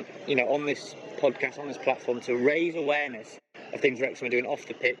important, on this podcast, on this platform, to raise awareness of things Wrexham are doing off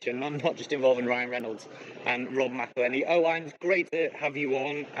the pitch and not just involving Ryan Reynolds and Rob McElhenney. Owain, it's great to have you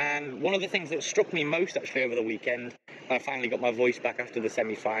on. And one of the things that struck me most, actually, over the weekend, I finally got my voice back after the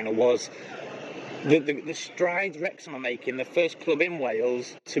semi-final, was the strides Wrexham are making, the first club in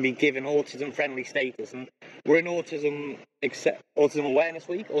Wales to be given autism-friendly status. And we're in Autism Awareness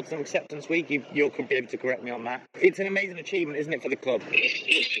Week, Autism Acceptance Week. You could be able to correct me on that. It's an amazing achievement, isn't it, for the club?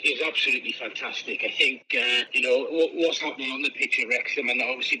 It's absolutely fantastic. I think, what's happening on the pitch at Wrexham and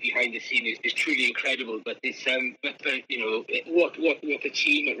obviously behind the scene is truly incredible. But it's, what the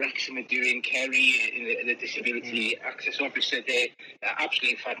team at Wrexham are doing, Kerry, the Disability Access Officer, they're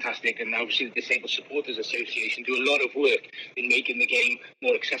absolutely fantastic. And obviously the Disabled Supporters Association do a lot of work in making the game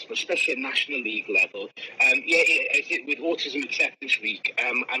more accessible, especially at National League level. With Autism Acceptance Week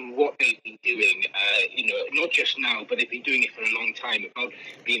and what they've been doing, not just now, but they've been doing it for a long time about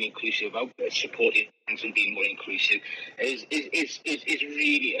being inclusive, about supporting fans and being more inclusive, is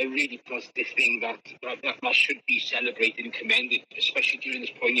really a really positive thing that should be celebrated and commended, especially during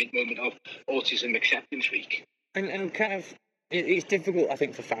this poignant moment of Autism Acceptance Week. And kind of, it's difficult, I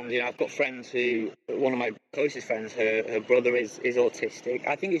think, for fans. I've got friends one of my closest friends, her brother is autistic.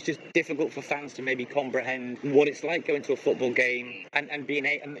 I think it's just difficult for fans to maybe comprehend what it's like going to a football game and being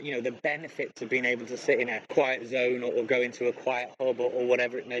the benefits of being able to sit in a quiet zone or go into a quiet hub or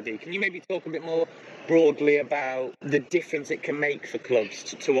whatever it may be. Can you maybe talk a bit more broadly about the difference it can make for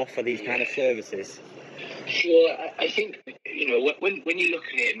clubs to offer these kind of services? Sure, I think when you look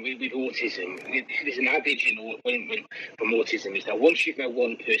at it with autism, there's an adage from autism is that once you've met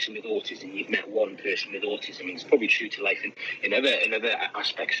one person with autism, you've met one person with autism, and it's probably true to life in other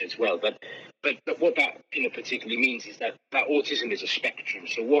aspects as well. But what that particularly means is that autism is a spectrum.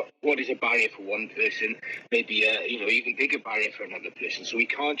 So what is a barrier for one person may be a even bigger barrier for another person. So we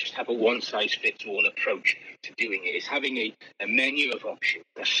can't just have a one-size-fits-all approach to doing it. It's having a menu of options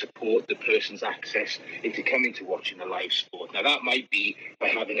that support the person's access into coming to watching a live sport. Now that might be by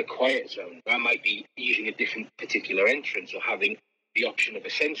having a quiet zone, that might be using a different particular entrance, or having the option of a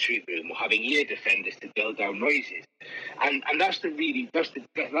sensory room, or having ear defenders to dull down noises. And that's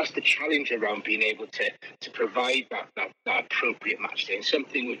the challenge around being able to provide that appropriate match day, and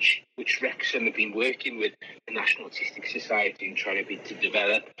something which Wrexham have been working with the National Autistic Society and trying to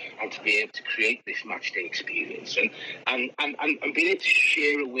develop and to be able to create this match day experience and being able to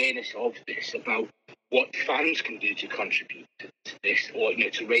share awareness of this, about what fans can do to contribute to this, or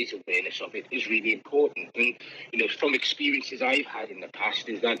to raise awareness of it, is really important. And from experiences I've had in the past,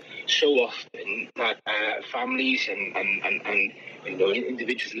 is that so often that families and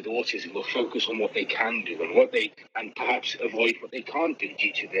individuals with autism will focus on what they can do and perhaps avoid what they can't do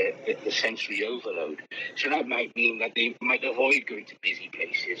due to the sensory overload. So that might mean that they might avoid going to busy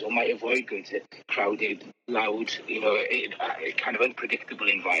places, or might avoid going to crowded, loud, kind of unpredictable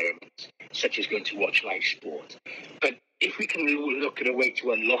environments, such as going to watch live sport. But if we can look at a way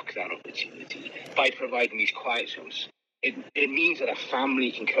to unlock that opportunity by providing these quiet zones, it means that a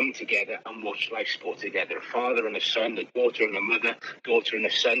family can come together and watch live sport together. A father and a son, a daughter and a mother, daughter and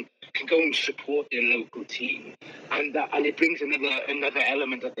a son can go and support their local team, and it brings another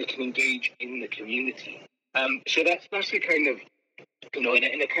element that they can engage in the community. So that's the kind of, in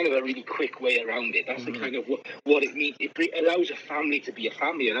a kind of a really quick way around it. That's the kind of what it means. It allows a family to be a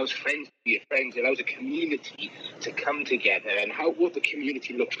family, it allows friends to be a friend, it allows a community to come together, and what the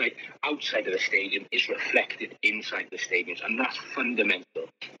community looks like outside of the stadium is reflected inside the stadiums, and that's fundamental.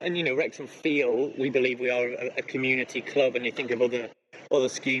 And Wrexham we believe we are a community club, and you think of other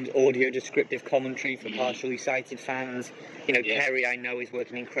schemes, audio descriptive commentary for partially sighted fans. Kerry, I know, is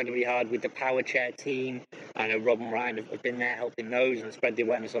working incredibly hard with the Power Chair team. I know Rob and Ryan have been there helping those and spread the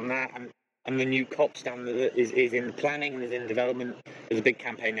awareness on that. And the new COP stand is in planning and is in development. There's a big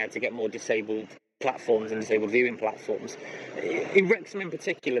campaign there to get more disabled platforms and disabled viewing platforms. In Wrexham in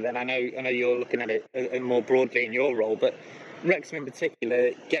particular, then I know you're looking at it more broadly in your role, but Wrexham in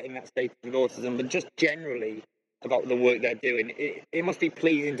particular, getting that status with autism, but just generally about the work they're doing, it must be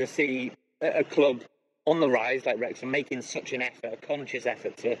pleasing to see a club on the rise like Wrexham making such an effort, a conscious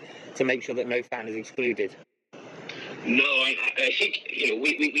effort to make sure that no fan is excluded. No, I think,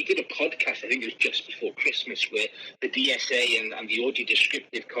 we did a podcast, I think it was just before Christmas, where the DSA and the audio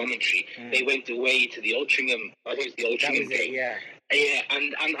descriptive commentary, they went away to the Altrincham, I think it was the Altrincham game. Yeah,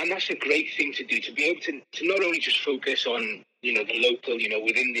 and that's a great thing to do, to be able to not only just focus on, the local,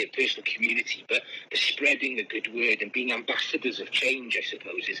 within the personal community, but the spreading the good word and being ambassadors of change, I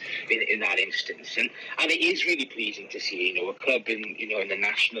suppose, is in that instance. And it is really pleasing to see, a club in the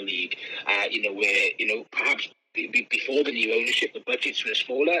National League, where, perhaps before the new ownership, the budgets were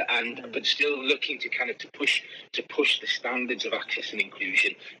smaller, but still looking to kind of to push the standards of access and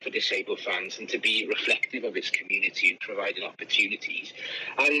inclusion for disabled fans and to be reflective of its community and providing opportunities.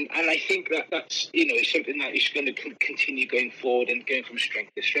 And I think that's is something that is going to continue going forward and going from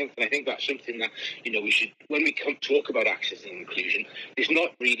strength to strength. And I think that's something that we should, when we talk about access and inclusion, there's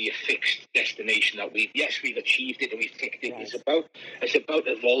not really a fixed destination that we've achieved it and we've ticked it. Right. It's about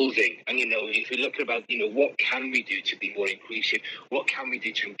evolving. And if we look about what can we do to be more inclusive? What can we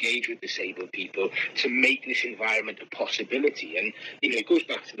do to engage with disabled people to make this environment a possibility? And it goes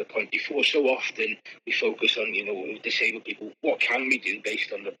back to the point before. So often we focus on disabled people. What can we do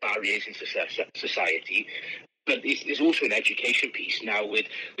based on the barriers in society? But there's also an education piece now with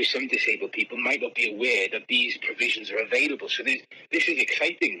some disabled people might not be aware that these provisions are available. So this is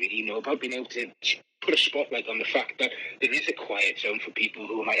exciting, really, about being able to put a spotlight on the fact that there is a quiet zone for people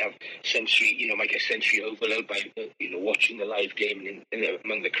who might have sensory overload by watching the live game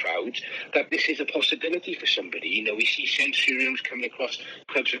among the crowds. That this is a possibility for somebody. We see sensory rooms coming across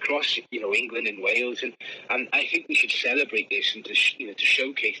clubs across England and Wales, and I think we should celebrate this and to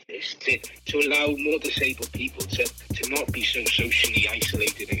showcase this to allow more disabled people to not be so socially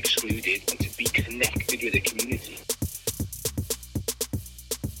isolated and excluded and to be connected with the community.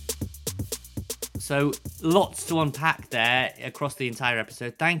 So lots to unpack there across the entire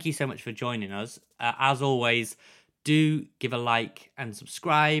episode. Thank you so much for joining us. As always, do give a like and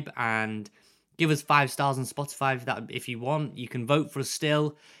subscribe and give us 5 stars on Spotify if you want. You can vote for us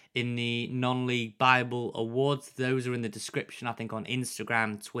still in the Non-League Bible Awards. Those are in the description, I think, on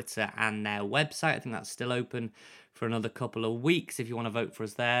Instagram, Twitter, and their website. I think that's still open for another couple of weeks if you want to vote for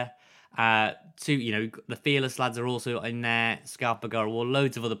us there. The Fearless lads are also in there, Scarf Bagara War,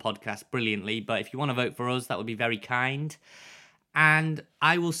 loads of other podcasts brilliantly. But if you want to vote for us, that would be very kind. And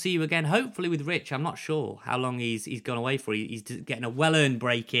I will see you again, hopefully with Rich. I'm not sure how long he's gone away for. He's getting a well-earned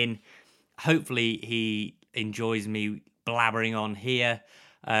break in. Hopefully he enjoys me blabbering on here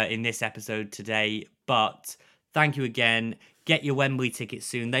in this episode today. But thank you again. Get your Wembley tickets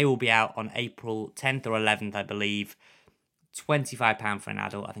soon. They will be out on April 10th or 11th, I believe. £25 for an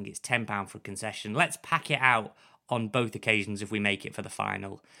adult. I think it's £10 for a concession. Let's pack it out on both occasions if we make it for the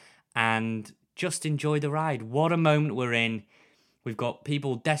final. And just enjoy the ride. What a moment we're in. We've got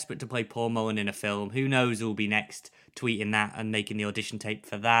people desperate to play Paul Mullen in a film. Who knows who'll be next tweeting that and making the audition tape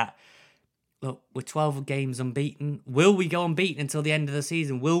for that. Look, we're 12 games unbeaten. Will we go unbeaten until the end of the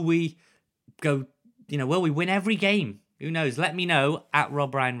season? Will we go, will we win every game? Who knows? Let me know at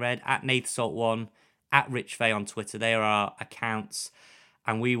Rob Ryan Red, at NathSalt1, at Rich Fay on Twitter. They are our accounts.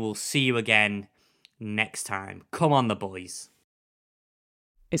 And we will see you again next time. Come on, the boys.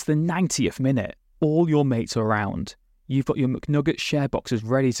 It's the 90th minute. All your mates are around. You've got your McNugget share boxes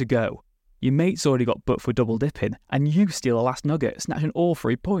ready to go. Your mate's already got booked for double dipping, and you steal the last nugget, snatching all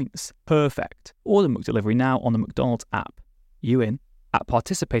 3 points. Perfect. Order McDelivery now on the McDonald's app. You in? At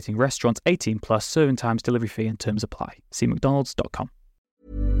participating restaurants, 18+, serving times, delivery fee and terms apply. See mcdonalds.com.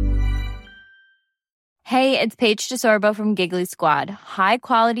 Hey, it's Paige DeSorbo from Giggly Squad. High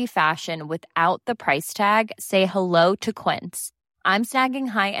quality fashion without the price tag. Say hello to Quince. I'm snagging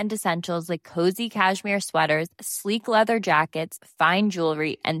high-end essentials like cozy cashmere sweaters, sleek leather jackets, fine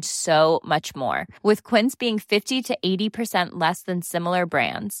jewelry, and so much more. With Quince being 50 to 80% less than similar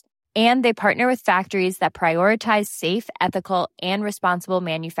brands. And they partner with factories that prioritize safe, ethical, and responsible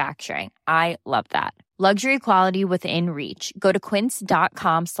manufacturing. I love that. Luxury quality within reach. Go to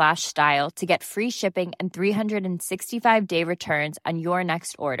quince.com/style to get free shipping and 365-day returns on your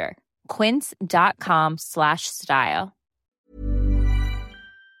next order. Quince.com/style.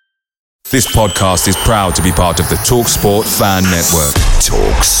 This podcast is proud to be part of the TalkSport Fan Network.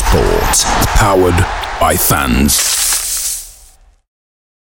 TalkSport. Powered by fans.